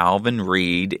 Dr. Alvin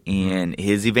Reed, in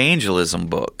his evangelism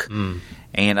book.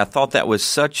 And I thought that was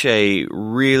such a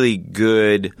really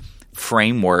good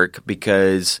framework,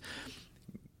 because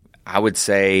I would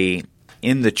say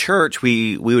in the church,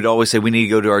 we would always say we need to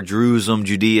go to our Jerusalem,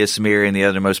 Judea, Samaria, and the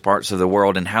othermost parts of the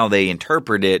world, and how they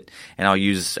interpret it. And I'll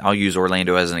use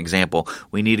Orlando as an example.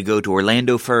 We need to go to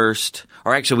Orlando first,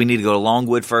 or actually we need to go to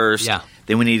Longwood first. Yeah.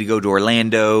 Then we need to go to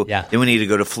Orlando. Yeah. Then we need to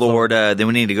go to Florida. Then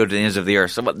we need to go to the ends of the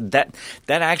earth. So that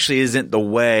actually isn't the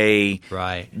way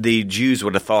the Jews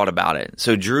would have thought about it.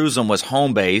 So Jerusalem was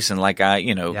home base, and like I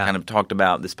kind of talked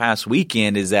about this past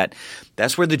weekend, is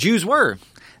that's where the Jews were.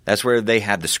 That's where they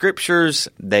had the scriptures.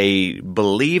 They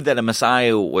believed that a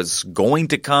Messiah was going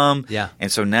to come. Yeah.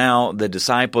 And so now the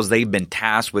disciples, they've been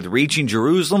tasked with reaching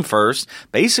Jerusalem first.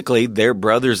 Basically, their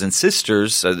brothers and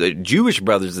sisters, the Jewish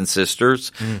brothers and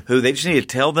sisters, who they just need to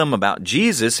tell them about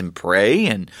Jesus and pray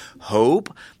and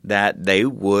hope that they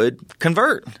would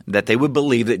convert, that they would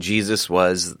believe that Jesus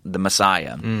was the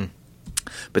Messiah.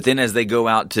 But then as they go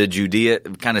out to Judea,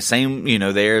 kind of same,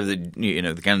 there,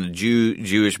 the kind of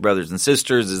Jewish brothers and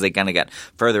sisters as they kind of got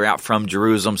further out from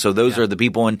Jerusalem. So those are the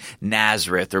people in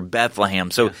Nazareth or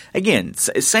Bethlehem. So again,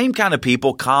 same kind of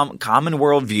people, common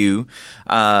worldview.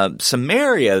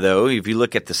 Samaria, though, if you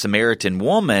look at the Samaritan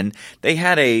woman,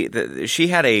 she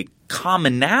had a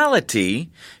commonality.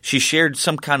 She shared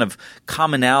some kind of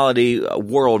commonality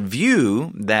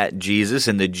worldview that Jesus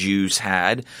and the Jews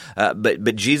had,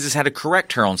 but Jesus had to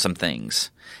correct her on some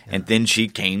things, and then she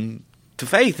came to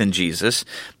faith in Jesus.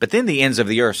 But then the ends of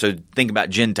the earth. So think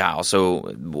about Gentiles. So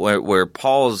where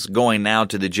Paul's going now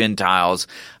to the Gentiles,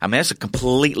 I mean, that's a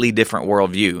completely different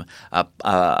worldview,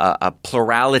 a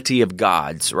plurality of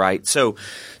gods, right? So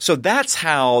that's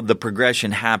how the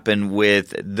progression happened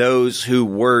with those who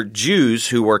were Jews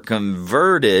who were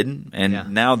converted,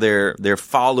 and now they're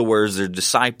followers, they're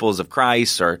disciples of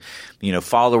Christ, or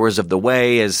followers of the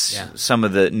way, as some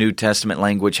of the New Testament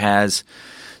language has.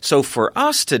 So for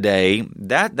us today,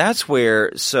 that's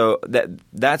where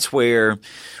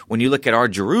when you look at our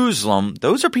Jerusalem,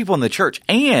 those are people in the church.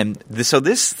 And so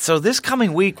this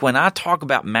coming week, when I talk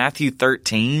about Matthew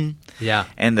 13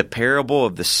 and the parable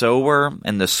of the sower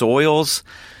and the soils,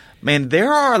 man,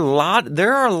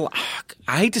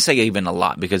 I hate to say even a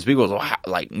lot, because people go,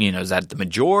 is that the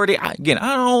majority? Again,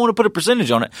 I don't want to put a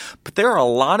percentage on it, but there are a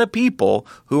lot of people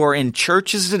who are in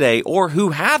churches today, or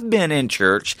who have been in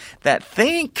church, that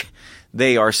think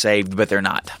they are saved, but they're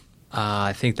not.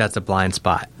 I think that's a blind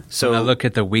spot. So when I look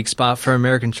at the weak spot for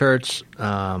American church,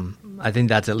 I think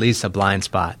that's at least a blind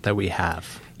spot that we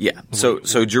have. Yeah. So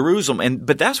Jerusalem,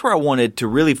 but that's where I wanted to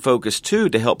really focus too,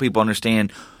 to help people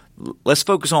understand. Let's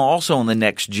focus also on the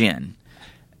next gen,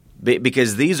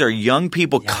 because these are young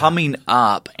people coming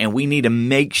up, and we need to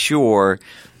make sure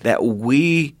that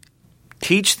we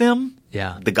teach them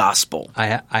the gospel.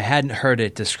 I hadn't heard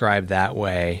it described that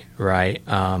way, right?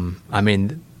 I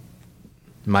mean,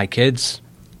 my kids,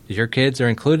 your kids are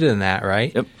included in that,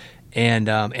 right? Yep. And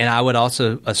I would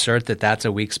also assert that that's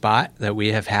a weak spot that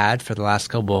we have had for the last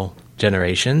couple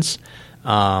generations.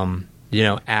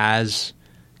 As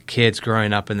kids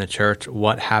growing up in the church,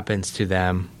 what happens to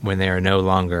them when they are no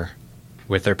longer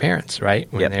with their parents,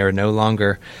 right? When they are no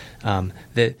longer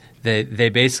they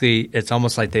basically, it's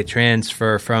almost like they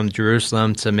transfer from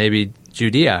Jerusalem to maybe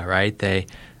Judea, right? They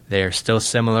are still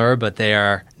similar, but they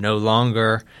are no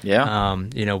longer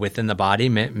within the body.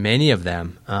 Many of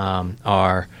them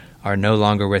are no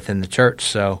longer within the church.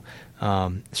 So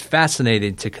it's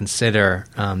fascinating to consider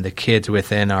the kids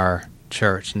within our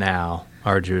church now.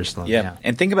 Our Jerusalem,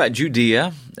 and think about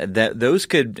Judea. That those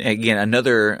could, again,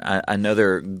 another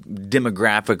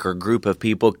demographic or group of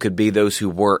people could be those who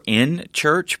were in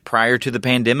church prior to the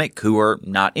pandemic, who are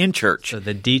not in church, so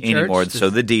the D church anymore.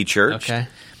 So the D church, okay.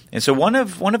 And so one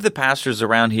of the pastors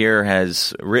around here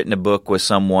has written a book with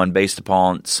someone based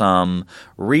upon some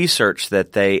research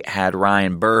that they had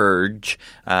Ryan Burge.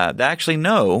 They actually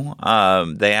know.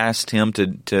 They asked him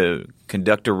to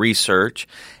conduct a research,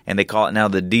 and they call it now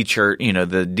the de-church,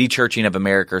 the de-churching of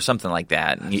America or something like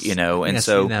that, And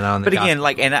so, but again,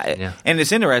 and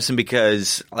it's interesting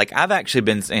because, I've actually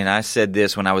been, and I said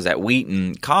this when I was at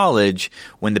Wheaton College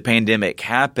when the pandemic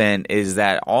happened, is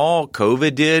that all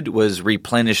COVID did was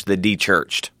replenish the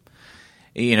de-churched.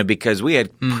 Because we had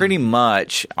pretty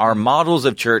much, our models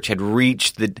of church had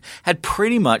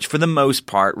pretty much, for the most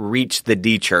part, reached the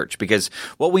D church. Because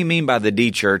what we mean by the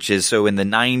D church is, so in the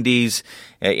 90s,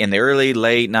 in the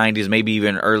late 90s, maybe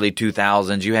even early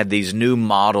 2000s, you had these new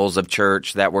models of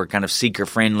church that were kind of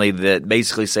seeker-friendly, that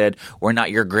basically said, we're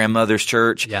not your grandmother's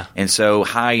church. Yeah. And so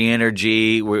high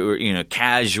energy, we're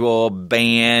casual,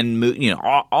 band,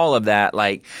 all of that.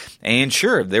 And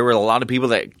sure, there were a lot of people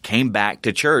that came back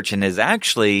to church, and is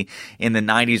actually in the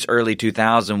 90s, early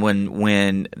 2000s,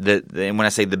 when I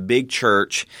say the big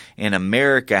church in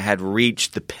America had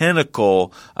reached the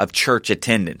pinnacle of church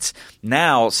attendance.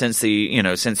 Now, since the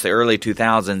early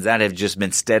 2000s, that have just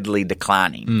been steadily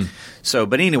declining. So,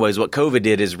 but anyways, what COVID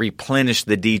did is replenish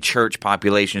the D church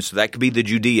population. So that could be the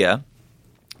Judea.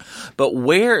 But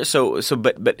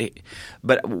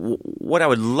but what I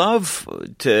would love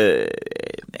to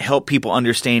help people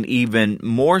understand even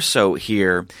more so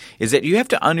here is that you have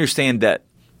to understand that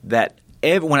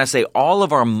when I say all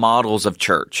of our models of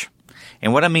church,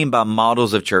 and what I mean by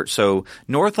models of church, so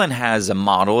Northland has a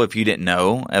model, if you didn't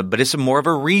know, but it's more of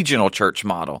a regional church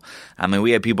model. I mean,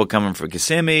 we have people coming from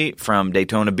Kissimmee, from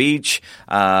Daytona Beach,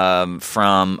 from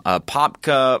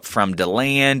Popka, from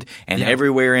DeLand, and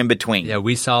everywhere in between. Yeah,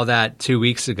 we saw that 2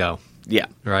 weeks ago. Yeah.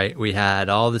 Right. We had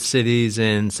all the cities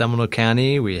in Seminole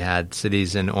County. We had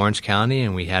cities in Orange County,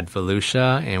 and we had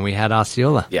Volusia, and we had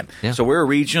Osceola. Yeah. So we're a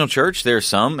regional church. There are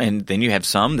some, and then you have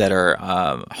some that are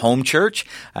home church.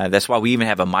 That's why we even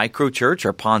have a micro church,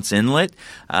 or Ponce Inlet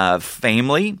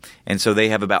family. And so they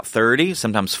have about 30,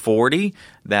 sometimes 40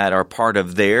 that are part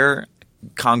of their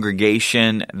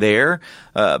congregation there.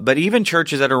 But even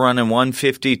churches that are running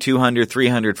 150, 200,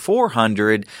 300,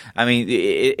 400, I mean,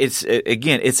 it's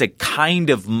a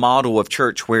kind of model of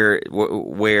church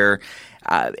where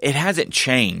it hasn't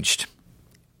changed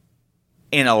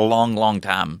in a long, long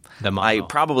time. The model. Like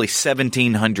probably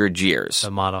 1,700 years.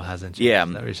 The model hasn't changed. Yeah.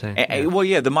 Is that what you're saying?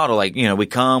 Well, the model, we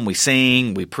come, we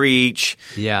sing, we preach.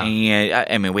 Yeah. And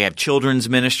I mean, we have children's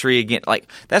ministry again.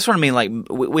 Like, that's what I mean. Like,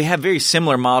 we have very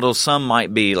similar models. Some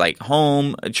might be like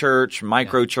home church,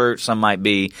 micro church. Some might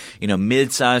be,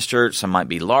 mid-sized church. Some might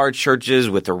be large churches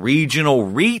with a regional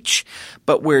reach.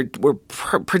 But we're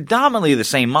predominantly the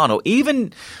same model.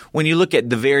 Even when you look at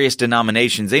the various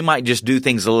denominations, they might just do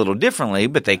things a little differently,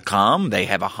 but they come, they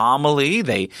have a homily,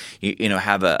 they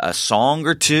have a song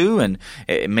or two, and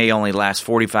it may only last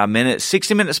 45 minutes,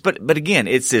 60 minutes. But again,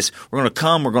 it's this: we're going to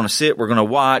come, we're going to sit, we're going to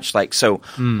watch,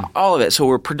 all of it. So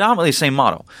we're predominantly the same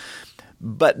model.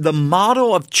 But the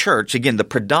model of church, again, the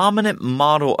predominant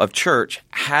model of church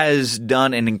has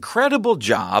done an incredible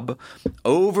job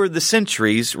over the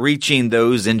centuries reaching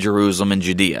those in Jerusalem and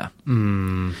Judea.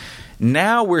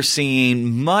 Now we're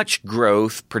seeing much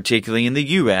growth, particularly in the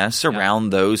U.S., around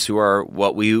those who are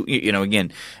what we,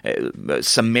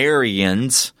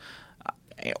 Sumerians,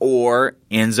 or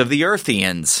ends of the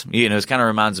earthians. It kind of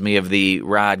reminds me of the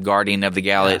ride Guardian of the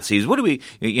Galaxies. What do we,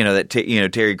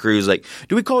 Terry Crews,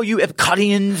 do we call you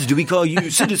Epcotians? Do we call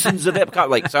you citizens of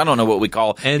Epcot? So I don't know what we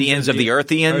call the ends of the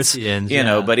earthians.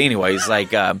 But anyways,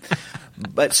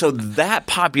 but so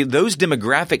those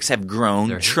demographics have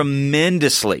grown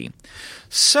tremendously.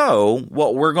 So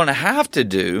what we're going to have to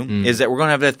do is that we're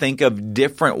going to have to think of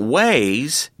different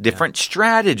ways, different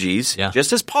strategies,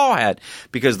 just as Paul had,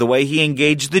 because the way he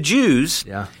engaged the Jews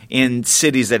in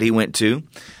cities that he went to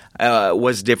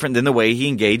was different than the way he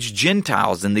engaged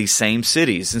Gentiles in these same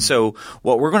cities. And so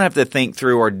what we're going to have to think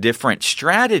through are different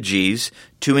strategies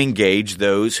to engage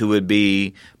those who would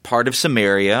be part of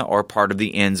Samaria or part of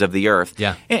the ends of the earth.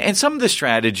 Yeah. And some of the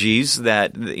strategies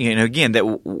that,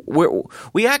 that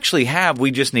we actually have,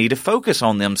 we just need to focus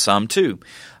on them some too.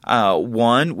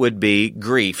 One would be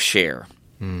grief share.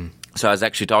 So I was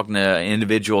actually talking to an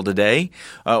individual today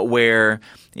where,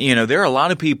 there are a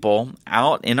lot of people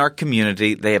out in our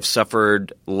community, they have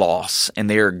suffered loss and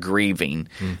they are grieving.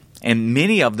 And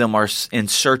many of them are in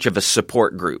search of a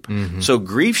support group. So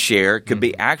grief share could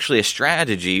be actually a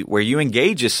strategy where you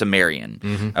engage a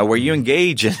Samaritan, where you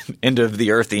engage end of the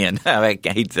earthian. I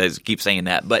hate to keep saying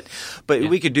that, but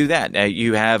we could do that.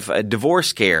 You have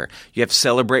divorce care. You have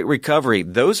Celebrate Recovery.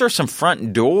 Those are some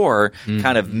front door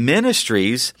kind of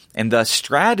ministries and thus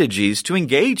strategies to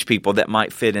engage people that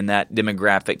might fit in that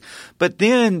demographic. But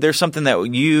then there's something that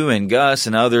you and Gus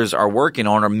and others are working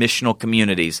on, are missional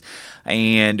communities.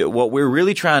 And what we're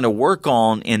really trying to work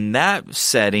on in that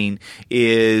setting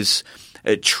is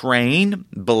train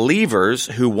believers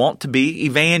who want to be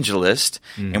evangelists,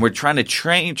 and we're trying to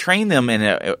train them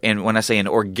in when I say an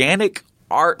organic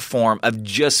art form of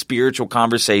just spiritual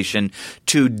conversation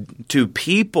to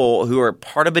people who are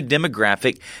part of a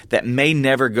demographic that may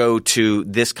never go to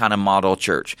this kind of model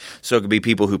church. So it could be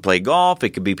people who play golf.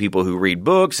 It could be people who read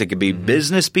books. It could be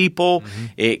business people.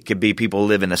 It could be people who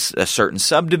live in a certain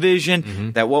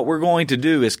subdivision. That what we're going to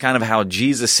do is kind of how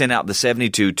Jesus sent out the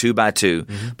 72 two by two.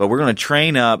 But we're going to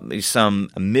train up some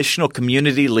missional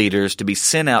community leaders to be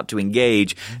sent out to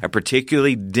engage a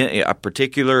particular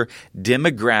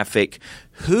demographic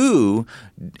who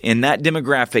in that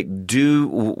demographic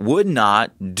do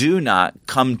not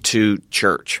come to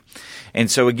church. And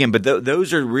so again, but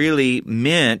those are really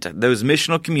meant, those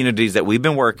missional communities that we've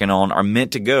been working on are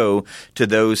meant to go to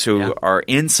those who are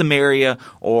in Samaria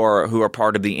or who are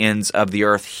part of the ends of the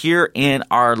earth here in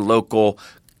our local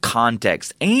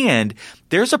context. And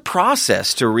there's a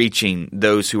process to reaching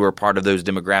those who are part of those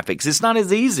demographics. It's not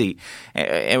as easy.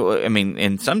 I mean,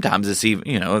 and sometimes it's even,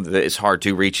 it's hard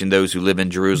to reaching those who live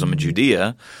in Jerusalem and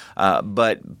Judea.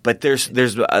 But there's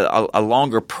a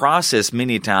longer process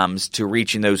many times to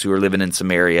reaching those who are living in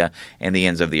Samaria and the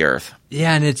ends of the earth.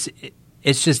 Yeah, and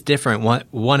it's just different.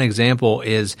 One example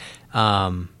is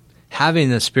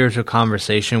having a spiritual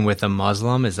conversation with a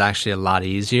Muslim is actually a lot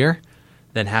easier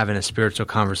than having a spiritual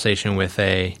conversation with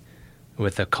a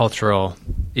cultural,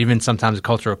 even sometimes a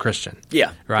cultural Christian.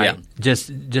 Yeah. Right. Yeah.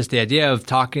 Just the idea of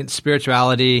talking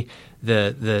spirituality,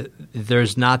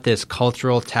 there's not this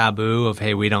cultural taboo of,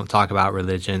 hey, we don't talk about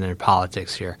religion or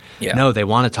politics here. Yeah. No, they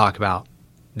want to talk about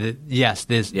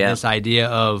this idea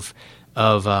of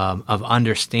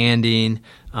understanding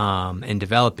and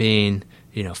developing,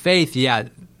 faith. Yeah,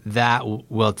 that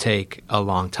will take a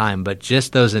long time, but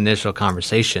just those initial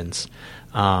conversations,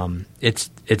 it's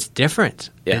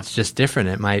different. Yeah. It's just different.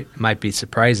 It might be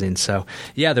surprising. So,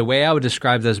 yeah, the way I would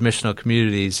describe those missional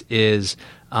communities is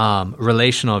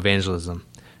relational evangelism.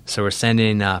 So we're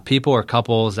sending people or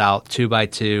couples out 2 by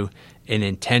 2 in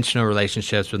intentional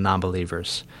relationships with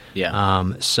non-believers.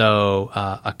 Yeah. So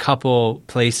a couple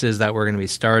places that we're going to be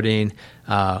starting,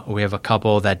 we have a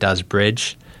couple that does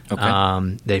bridge.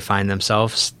 Okay. They find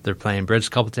themselves, they're playing bridge a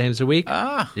couple times a week.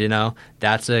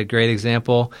 That's a great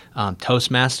example.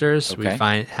 Toastmasters, we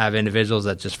have individuals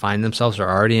that just find themselves are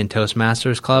already in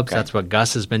Toastmasters clubs. Okay. That's what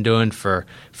Gus has been doing for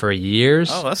years.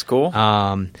 Oh, that's cool.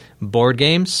 Board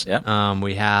games. Yeah.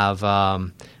 We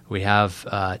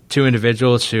have 2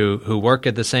 individuals who work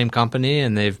at the same company,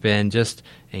 and they've been just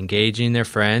engaging their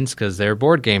friends because they're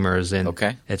board gamers, and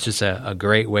it's just a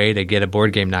great way to get a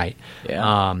board game night.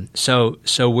 Yeah. So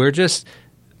we're just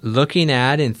looking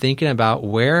at and thinking about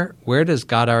where does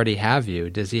God already have you?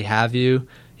 Does He have you,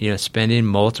 spending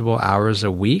multiple hours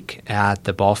a week at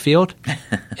the ball field,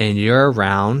 and you're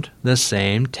around the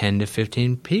same 10 to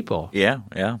 15 people? Yeah.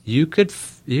 You could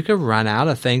run out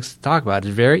of things to talk about.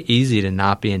 It's very easy to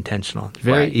not be intentional. It's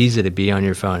very easy to be on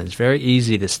your phone. It's very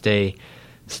easy to stay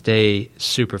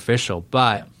superficial.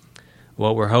 But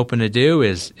what we're hoping to do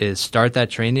is start that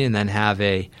training and then have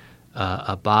a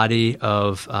body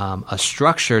of a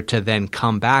structure to then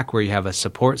come back where you have a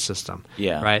support system.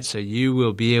 Yeah. Right. So you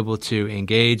will be able to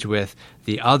engage with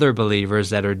the other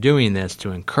believers that are doing this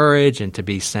to encourage and to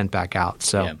be sent back out.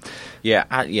 So.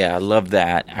 I love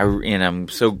that. And I'm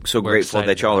so grateful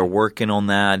that y'all are working on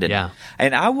that.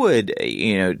 And I would,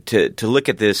 to look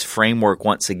at this framework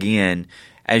once again,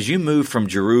 as you move from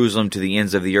Jerusalem to the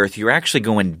ends of the earth, you're actually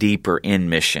going deeper in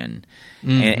mission.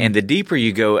 Mm-hmm. And the deeper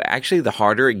you go, actually, the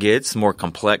harder it gets, the more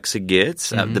complex it gets,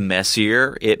 the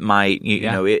messier it might,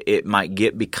 it might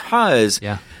get, because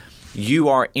you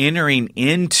are entering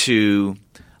into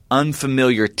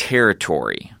unfamiliar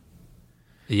territory.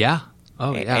 Yeah.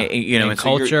 Oh, yeah. And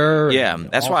culture.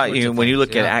 That's why when you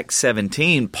look at Acts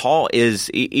 17, Paul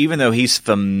is, even though he's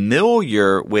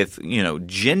familiar with,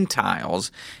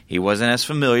 Gentiles, he wasn't as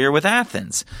familiar with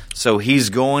Athens. So he's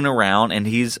going around and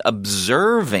he's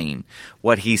observing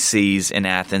what he sees in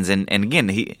Athens. And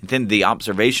again, then the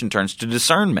observation turns to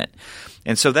discernment.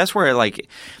 And so that's where,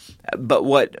 but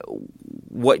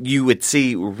what you would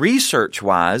see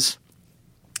research-wise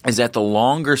is that the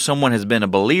longer someone has been a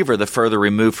believer, the further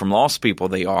removed from lost people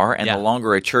they are, and the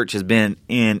longer a church has been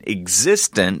in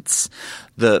existence,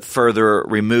 the further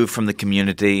removed from the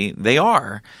community they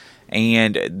are.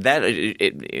 And that,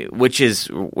 which is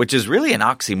really an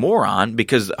oxymoron,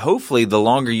 because hopefully the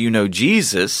longer you know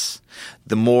Jesus,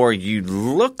 the more you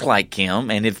look like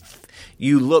Him, and if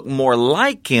you look more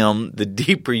like Him, the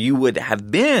deeper you would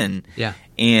have been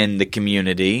in the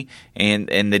community, and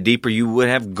the deeper you would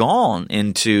have gone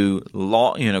into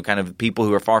kind of people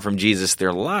who are far from Jesus,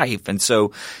 their life. And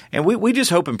so, and we just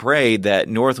hope and pray that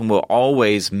Northland will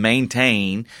always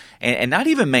maintain, and not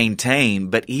even maintain,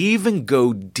 but even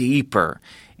go deeper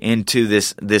into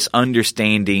this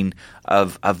understanding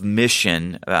of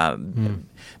mission.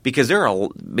 Because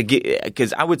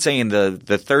because I would say in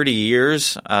the 30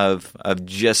 years of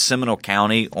just Seminole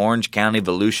County, Orange County,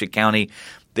 Volusia County,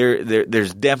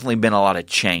 there's definitely been a lot of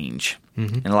change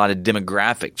and a lot of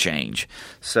demographic change.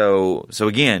 So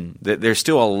again, there's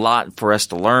still a lot for us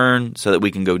to learn so that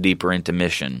we can go deeper into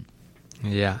mission.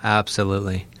 Yeah,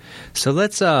 absolutely. So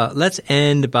let's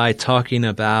end by talking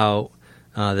about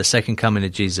the second coming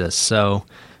of Jesus. So.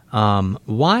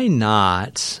 Why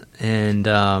not? And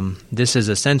this is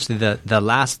essentially the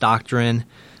last doctrine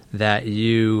that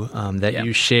you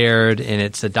shared, and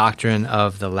it's the doctrine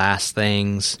of the last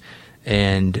things.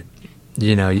 And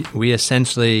we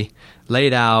essentially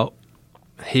laid out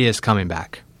He is coming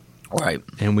back, right?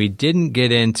 And we didn't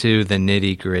get into the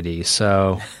nitty gritty.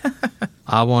 So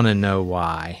I want to know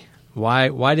why.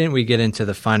 Why didn't we get into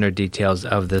the finer details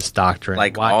of this doctrine?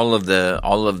 All of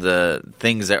the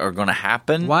things that are going to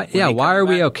happen? Why are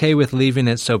we okay with leaving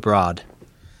it so broad?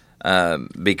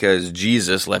 Because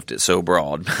Jesus left it so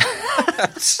broad.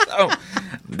 So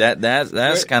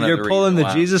that's kind of you're pulling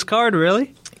the Jesus card,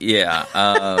 really? Yeah.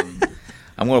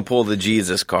 I'm going to pull the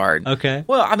Jesus card. Okay.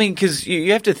 Well, I mean, because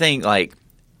you have to think,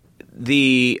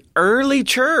 the early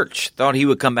church thought He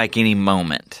would come back any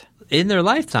moment. In their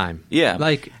lifetime.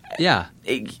 Yeah.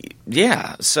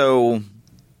 Yeah. So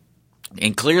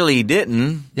And clearly he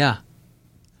didn't. Yeah.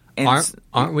 And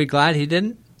Aren't we glad he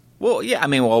didn't? Well, yeah.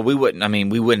 We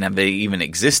wouldn't have even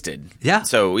existed. Yeah.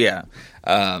 So yeah,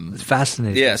 it's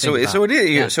fascinating. Yeah. So it is.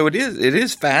 Yeah. So it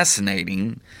is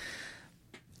fascinating.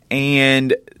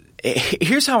 And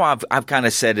here's how I've kind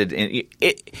of said it.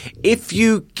 If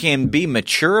you can be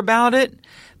mature about it,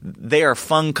 they are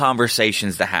fun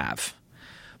conversations to have.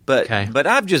 But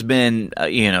I've just been,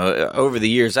 over the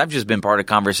years, I've just been part of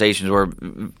conversations where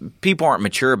people aren't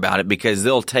mature about it because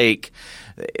they'll take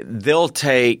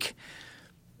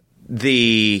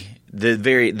the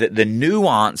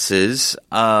nuances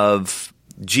of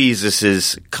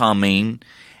Jesus's coming,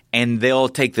 and they'll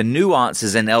take the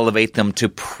nuances and elevate them to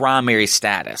primary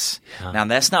status. Yeah. Now,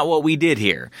 that's not what we did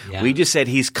here. Yeah. We just said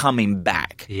he's coming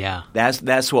back. Yeah,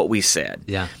 that's what we said.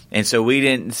 Yeah, and so we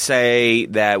didn't say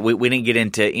that we didn't get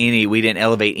into we didn't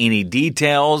elevate any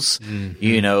details.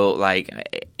 Mm-hmm.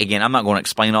 Again, I'm not going to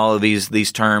explain all of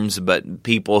these terms, but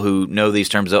people who know these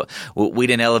terms, we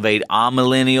didn't elevate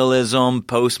amillennialism,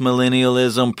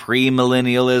 postmillennialism,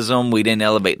 premillennialism. We didn't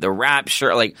elevate the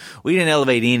rapture. We didn't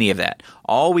elevate any of that.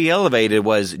 All we elevated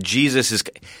was Jesus'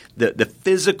 the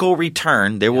physical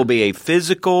return. There will be a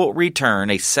physical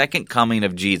return, a second coming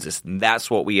of Jesus.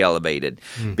 That's what we elevated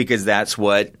because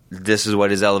this is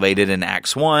what is elevated in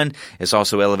Acts 1. It's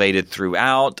also elevated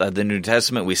throughout the New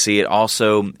Testament. We see it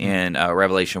also in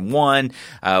Revelation 1.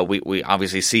 We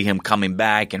obviously see him coming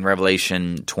back in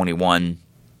Revelation 21,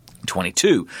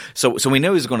 22. So we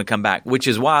know he's going to come back, which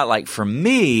is why, for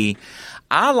me,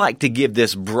 I like to give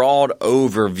this broad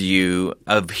overview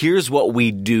of here's what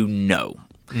we do know.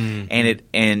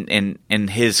 Mm-hmm. And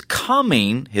his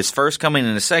coming, his first coming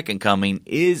and his second coming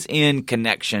is in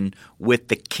connection with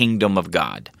the kingdom of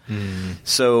God. Mm-hmm.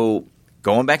 So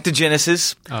going back to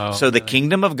Genesis, the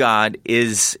kingdom of God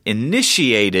is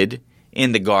initiated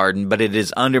in the garden, but it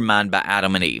is undermined by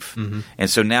Adam and Eve. Mm-hmm. And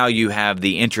so now you have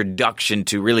the introduction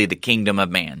to really the kingdom of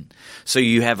man. So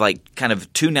you have kind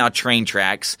of two now train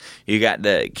tracks. You got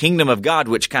the kingdom of God,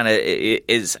 which kind of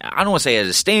is, I don't want to say at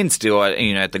a standstill,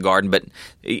 at the garden, but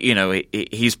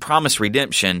he's promised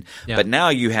redemption. Yeah. But now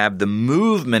you have the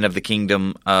movement of the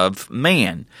kingdom of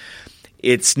man.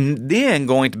 It's then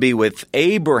going to be with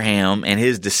Abraham and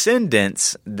his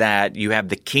descendants that you have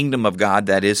the kingdom of God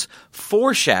that is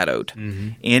foreshadowed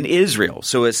in Israel.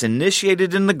 So it's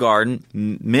initiated in the garden,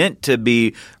 meant to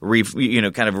be,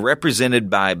 kind of represented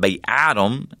by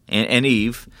Adam and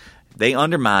Eve. They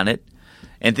undermine it.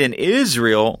 And then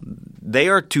Israel, they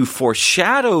are to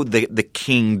foreshadow the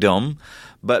kingdom,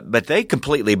 but they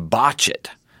completely botch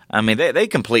it. I mean, they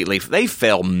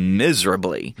fail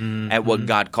miserably at what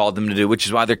God called them to do, which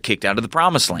is why they're kicked out of the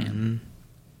promised land. Mm-hmm.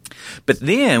 But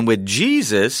then with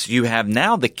Jesus, you have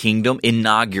now the kingdom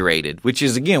inaugurated, which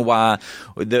is again why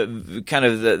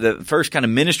the first kind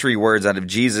of ministry words out of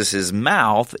Jesus'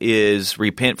 mouth is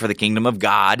repent for the kingdom of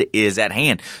God is at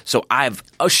hand. So I've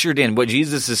ushered in, what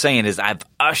Jesus is saying is I've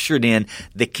ushered in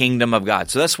the kingdom of God.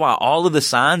 So that's why all of the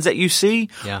signs that you see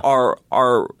are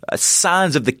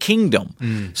signs of the kingdom.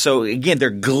 Mm. So again, they're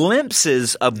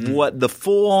glimpses of what the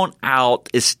full on out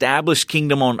established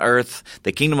kingdom on earth,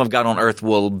 the kingdom of God on earth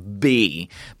will be.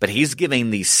 But he's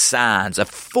giving these signs, a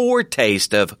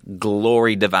foretaste of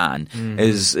glory divine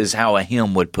is how a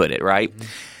hymn would put it, right? Mm-hmm.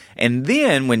 And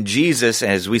then when Jesus,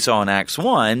 as we saw in Acts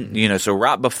 1, so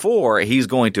right before he's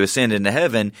going to ascend into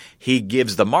heaven, he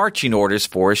gives the marching orders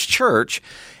for his church.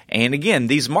 And again,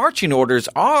 these marching orders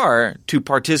are to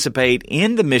participate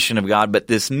in the mission of God, but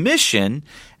this mission,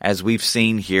 as we've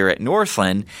seen here at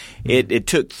Northland, it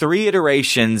took 3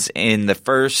 iterations in the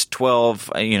first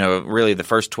 12, really the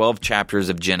first 12 chapters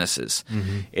of Genesis.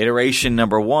 Mm-hmm. Iteration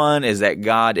number 1 is that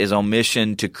God is on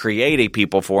mission to create a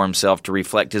people for himself to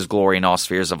reflect his glory in all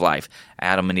spheres of life.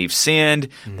 Adam and Eve sinned.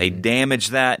 Mm-hmm. They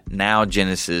damaged that. Now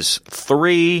Genesis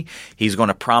 3, he's going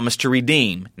to promise to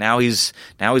redeem. Now he's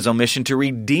on mission to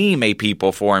redeem a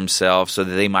people for himself so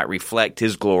that they might reflect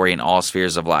his glory in all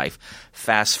spheres of life.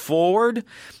 Fast forward,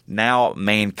 now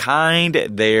mankind,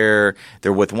 they're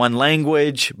with one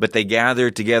language, but they gather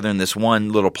together in this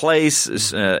one little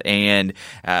place, and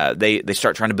they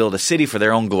start trying to build a city for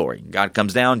their own glory. God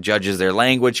comes down, judges their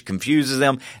language, confuses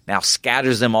them, now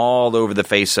scatters them all over the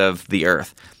face of the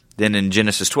earth. Then in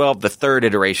Genesis 12, the third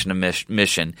iteration of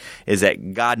mission is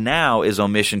that God now is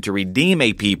on mission to redeem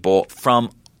a people from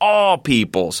all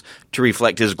peoples to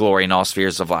reflect his glory in all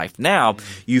spheres of life. Now,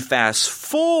 you fast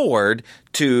forward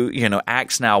to,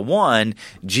 Acts now 1,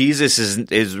 Jesus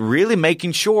is really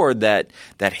making sure that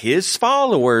his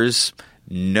followers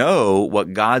know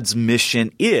what God's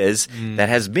mission is that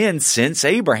has been since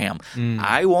Abraham.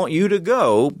 I want you to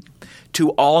go to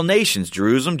all nations,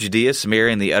 Jerusalem, Judea,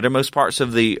 Samaria, and the uttermost parts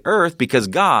of the earth, because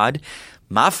God,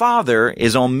 my Father,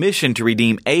 is on mission to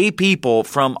redeem a people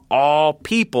from all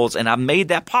peoples, and I've made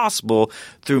that possible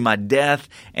through my death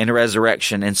and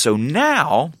resurrection. And so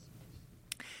now,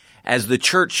 as the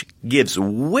church gives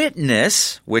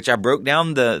witness, which I broke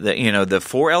down the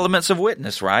 4 elements of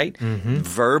witness, right? Mm-hmm.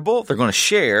 Verbal, they're going to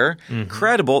share. Mm-hmm.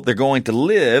 Credible, they're going to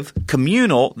live.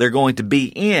 Communal, they're going to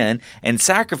be in. And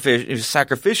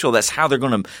sacrificial, that's how they're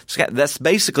going to. That's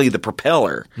basically the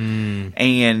propeller.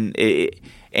 Mm.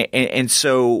 And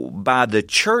so by the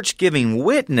church giving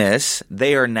witness,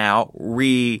 they are now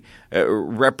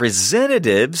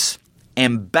representatives,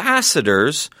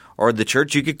 ambassadors, or the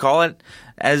church, you could call it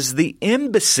as the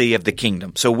embassy of the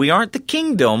kingdom. So we aren't the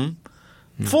kingdom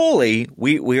fully.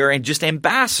 We are just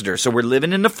ambassadors. So we're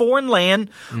living in the foreign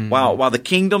land while the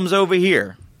kingdom's over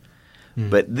here.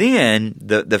 But then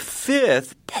the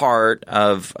fifth part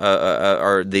of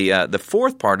or the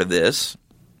fourth part of this,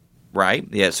 right?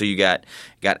 Yeah. So you got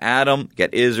Adam,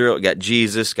 got Israel, got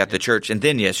Jesus, got the church, and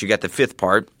then yes, you got the fifth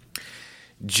part.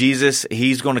 Jesus,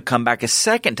 he's going to come back a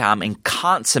second time and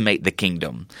consummate the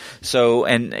kingdom. So,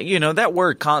 and that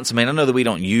word consummate, I know that we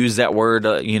don't use that word,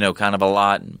 kind of a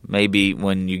lot, maybe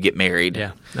when you get married.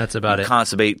 Yeah, that's about it.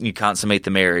 You consummate the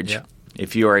marriage. Yeah.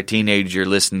 If you are a teenager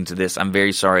listening to this, I'm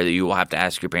very sorry that you will have to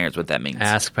ask your parents what that means.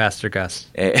 Ask Pastor Gus.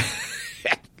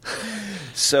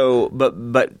 So,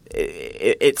 but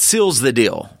it seals the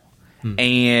deal,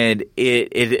 and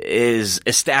it is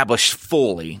established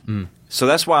fully. So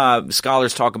that's why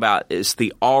scholars talk about it's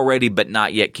the already but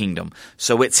not yet kingdom.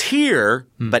 So it's here,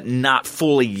 but not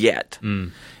fully yet.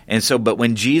 And so, but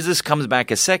when Jesus comes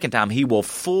back a second time, he will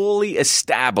fully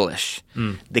establish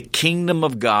the kingdom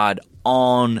of God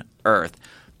on earth.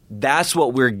 That's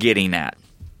what we're getting at.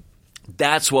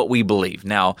 That's what we believe.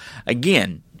 Now,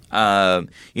 again, we're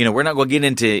not going to get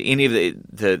into any of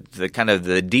the kind of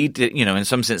the detail, in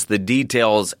some sense, the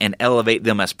details and elevate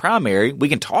them as primary. We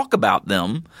can talk about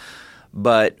them.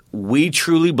 But we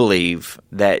truly believe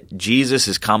that Jesus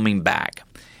is coming back.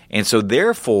 And so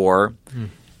therefore,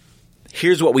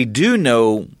 here's what we do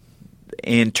know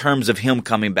in terms of him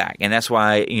coming back. And that's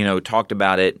why, talked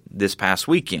about it this past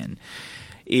weekend,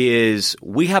 is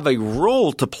we have a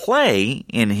role to play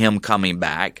in him coming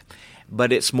back,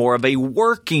 but it's more of a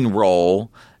working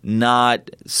role, not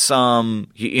some,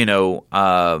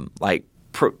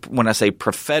 when I say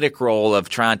prophetic role of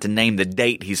trying to name the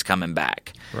date he's coming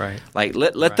back. Right. Like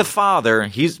let the Father,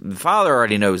 the Father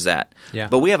already knows that. Yeah.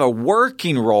 But we have a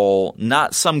working role,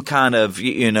 not some kind of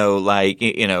trying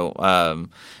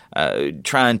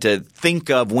to think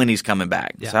of when he's coming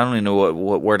back. Yeah. So I don't even know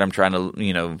what word I'm trying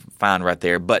to find right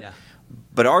there. But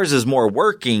but ours is more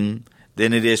working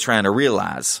than it is trying to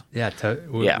realize.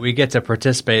 We get to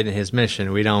participate in his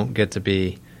mission. We don't get to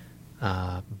be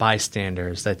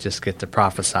bystanders that just get to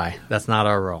prophesy. That's not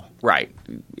our role. Right.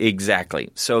 Exactly.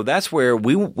 So that's where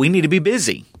we need to be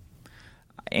busy.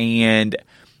 And,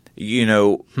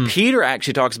 Peter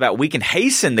actually talks about we can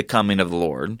hasten the coming of the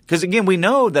Lord. Because, again, we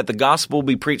know that the gospel will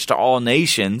be preached to all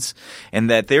nations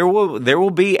and that there will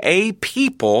be a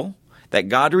people that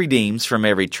God redeems from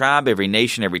every tribe, every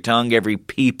nation, every tongue, every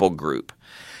people group.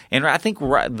 And I think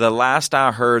the last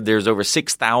I heard, there's over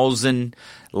 6,000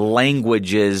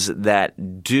 languages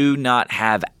that do not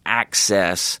have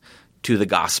access to the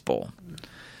gospel.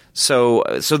 So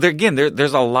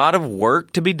there's a lot of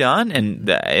work to be done,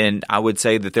 and I would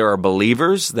say that there are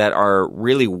believers that are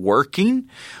really working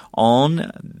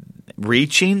on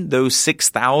reaching those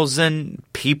 6,000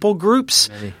 people groups.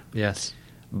 Yes.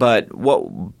 But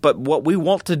what we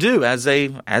want to do as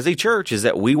a church is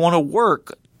that we want to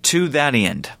work to that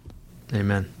end.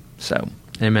 Amen. So,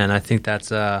 amen. I think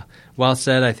that's well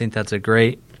said. I think that's a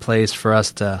great place for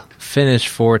us to finish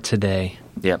for today.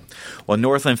 Yep. Well,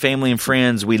 Northland family and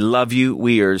friends, we love you.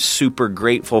 We are super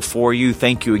grateful for you.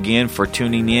 Thank you again for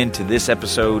tuning in to this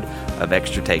episode of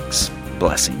Extra Takes.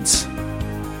 Blessings.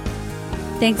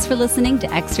 Thanks for listening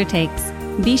to Extra Takes.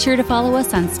 Be sure to follow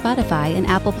us on Spotify and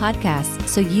Apple Podcasts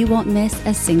so you won't miss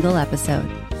a single episode.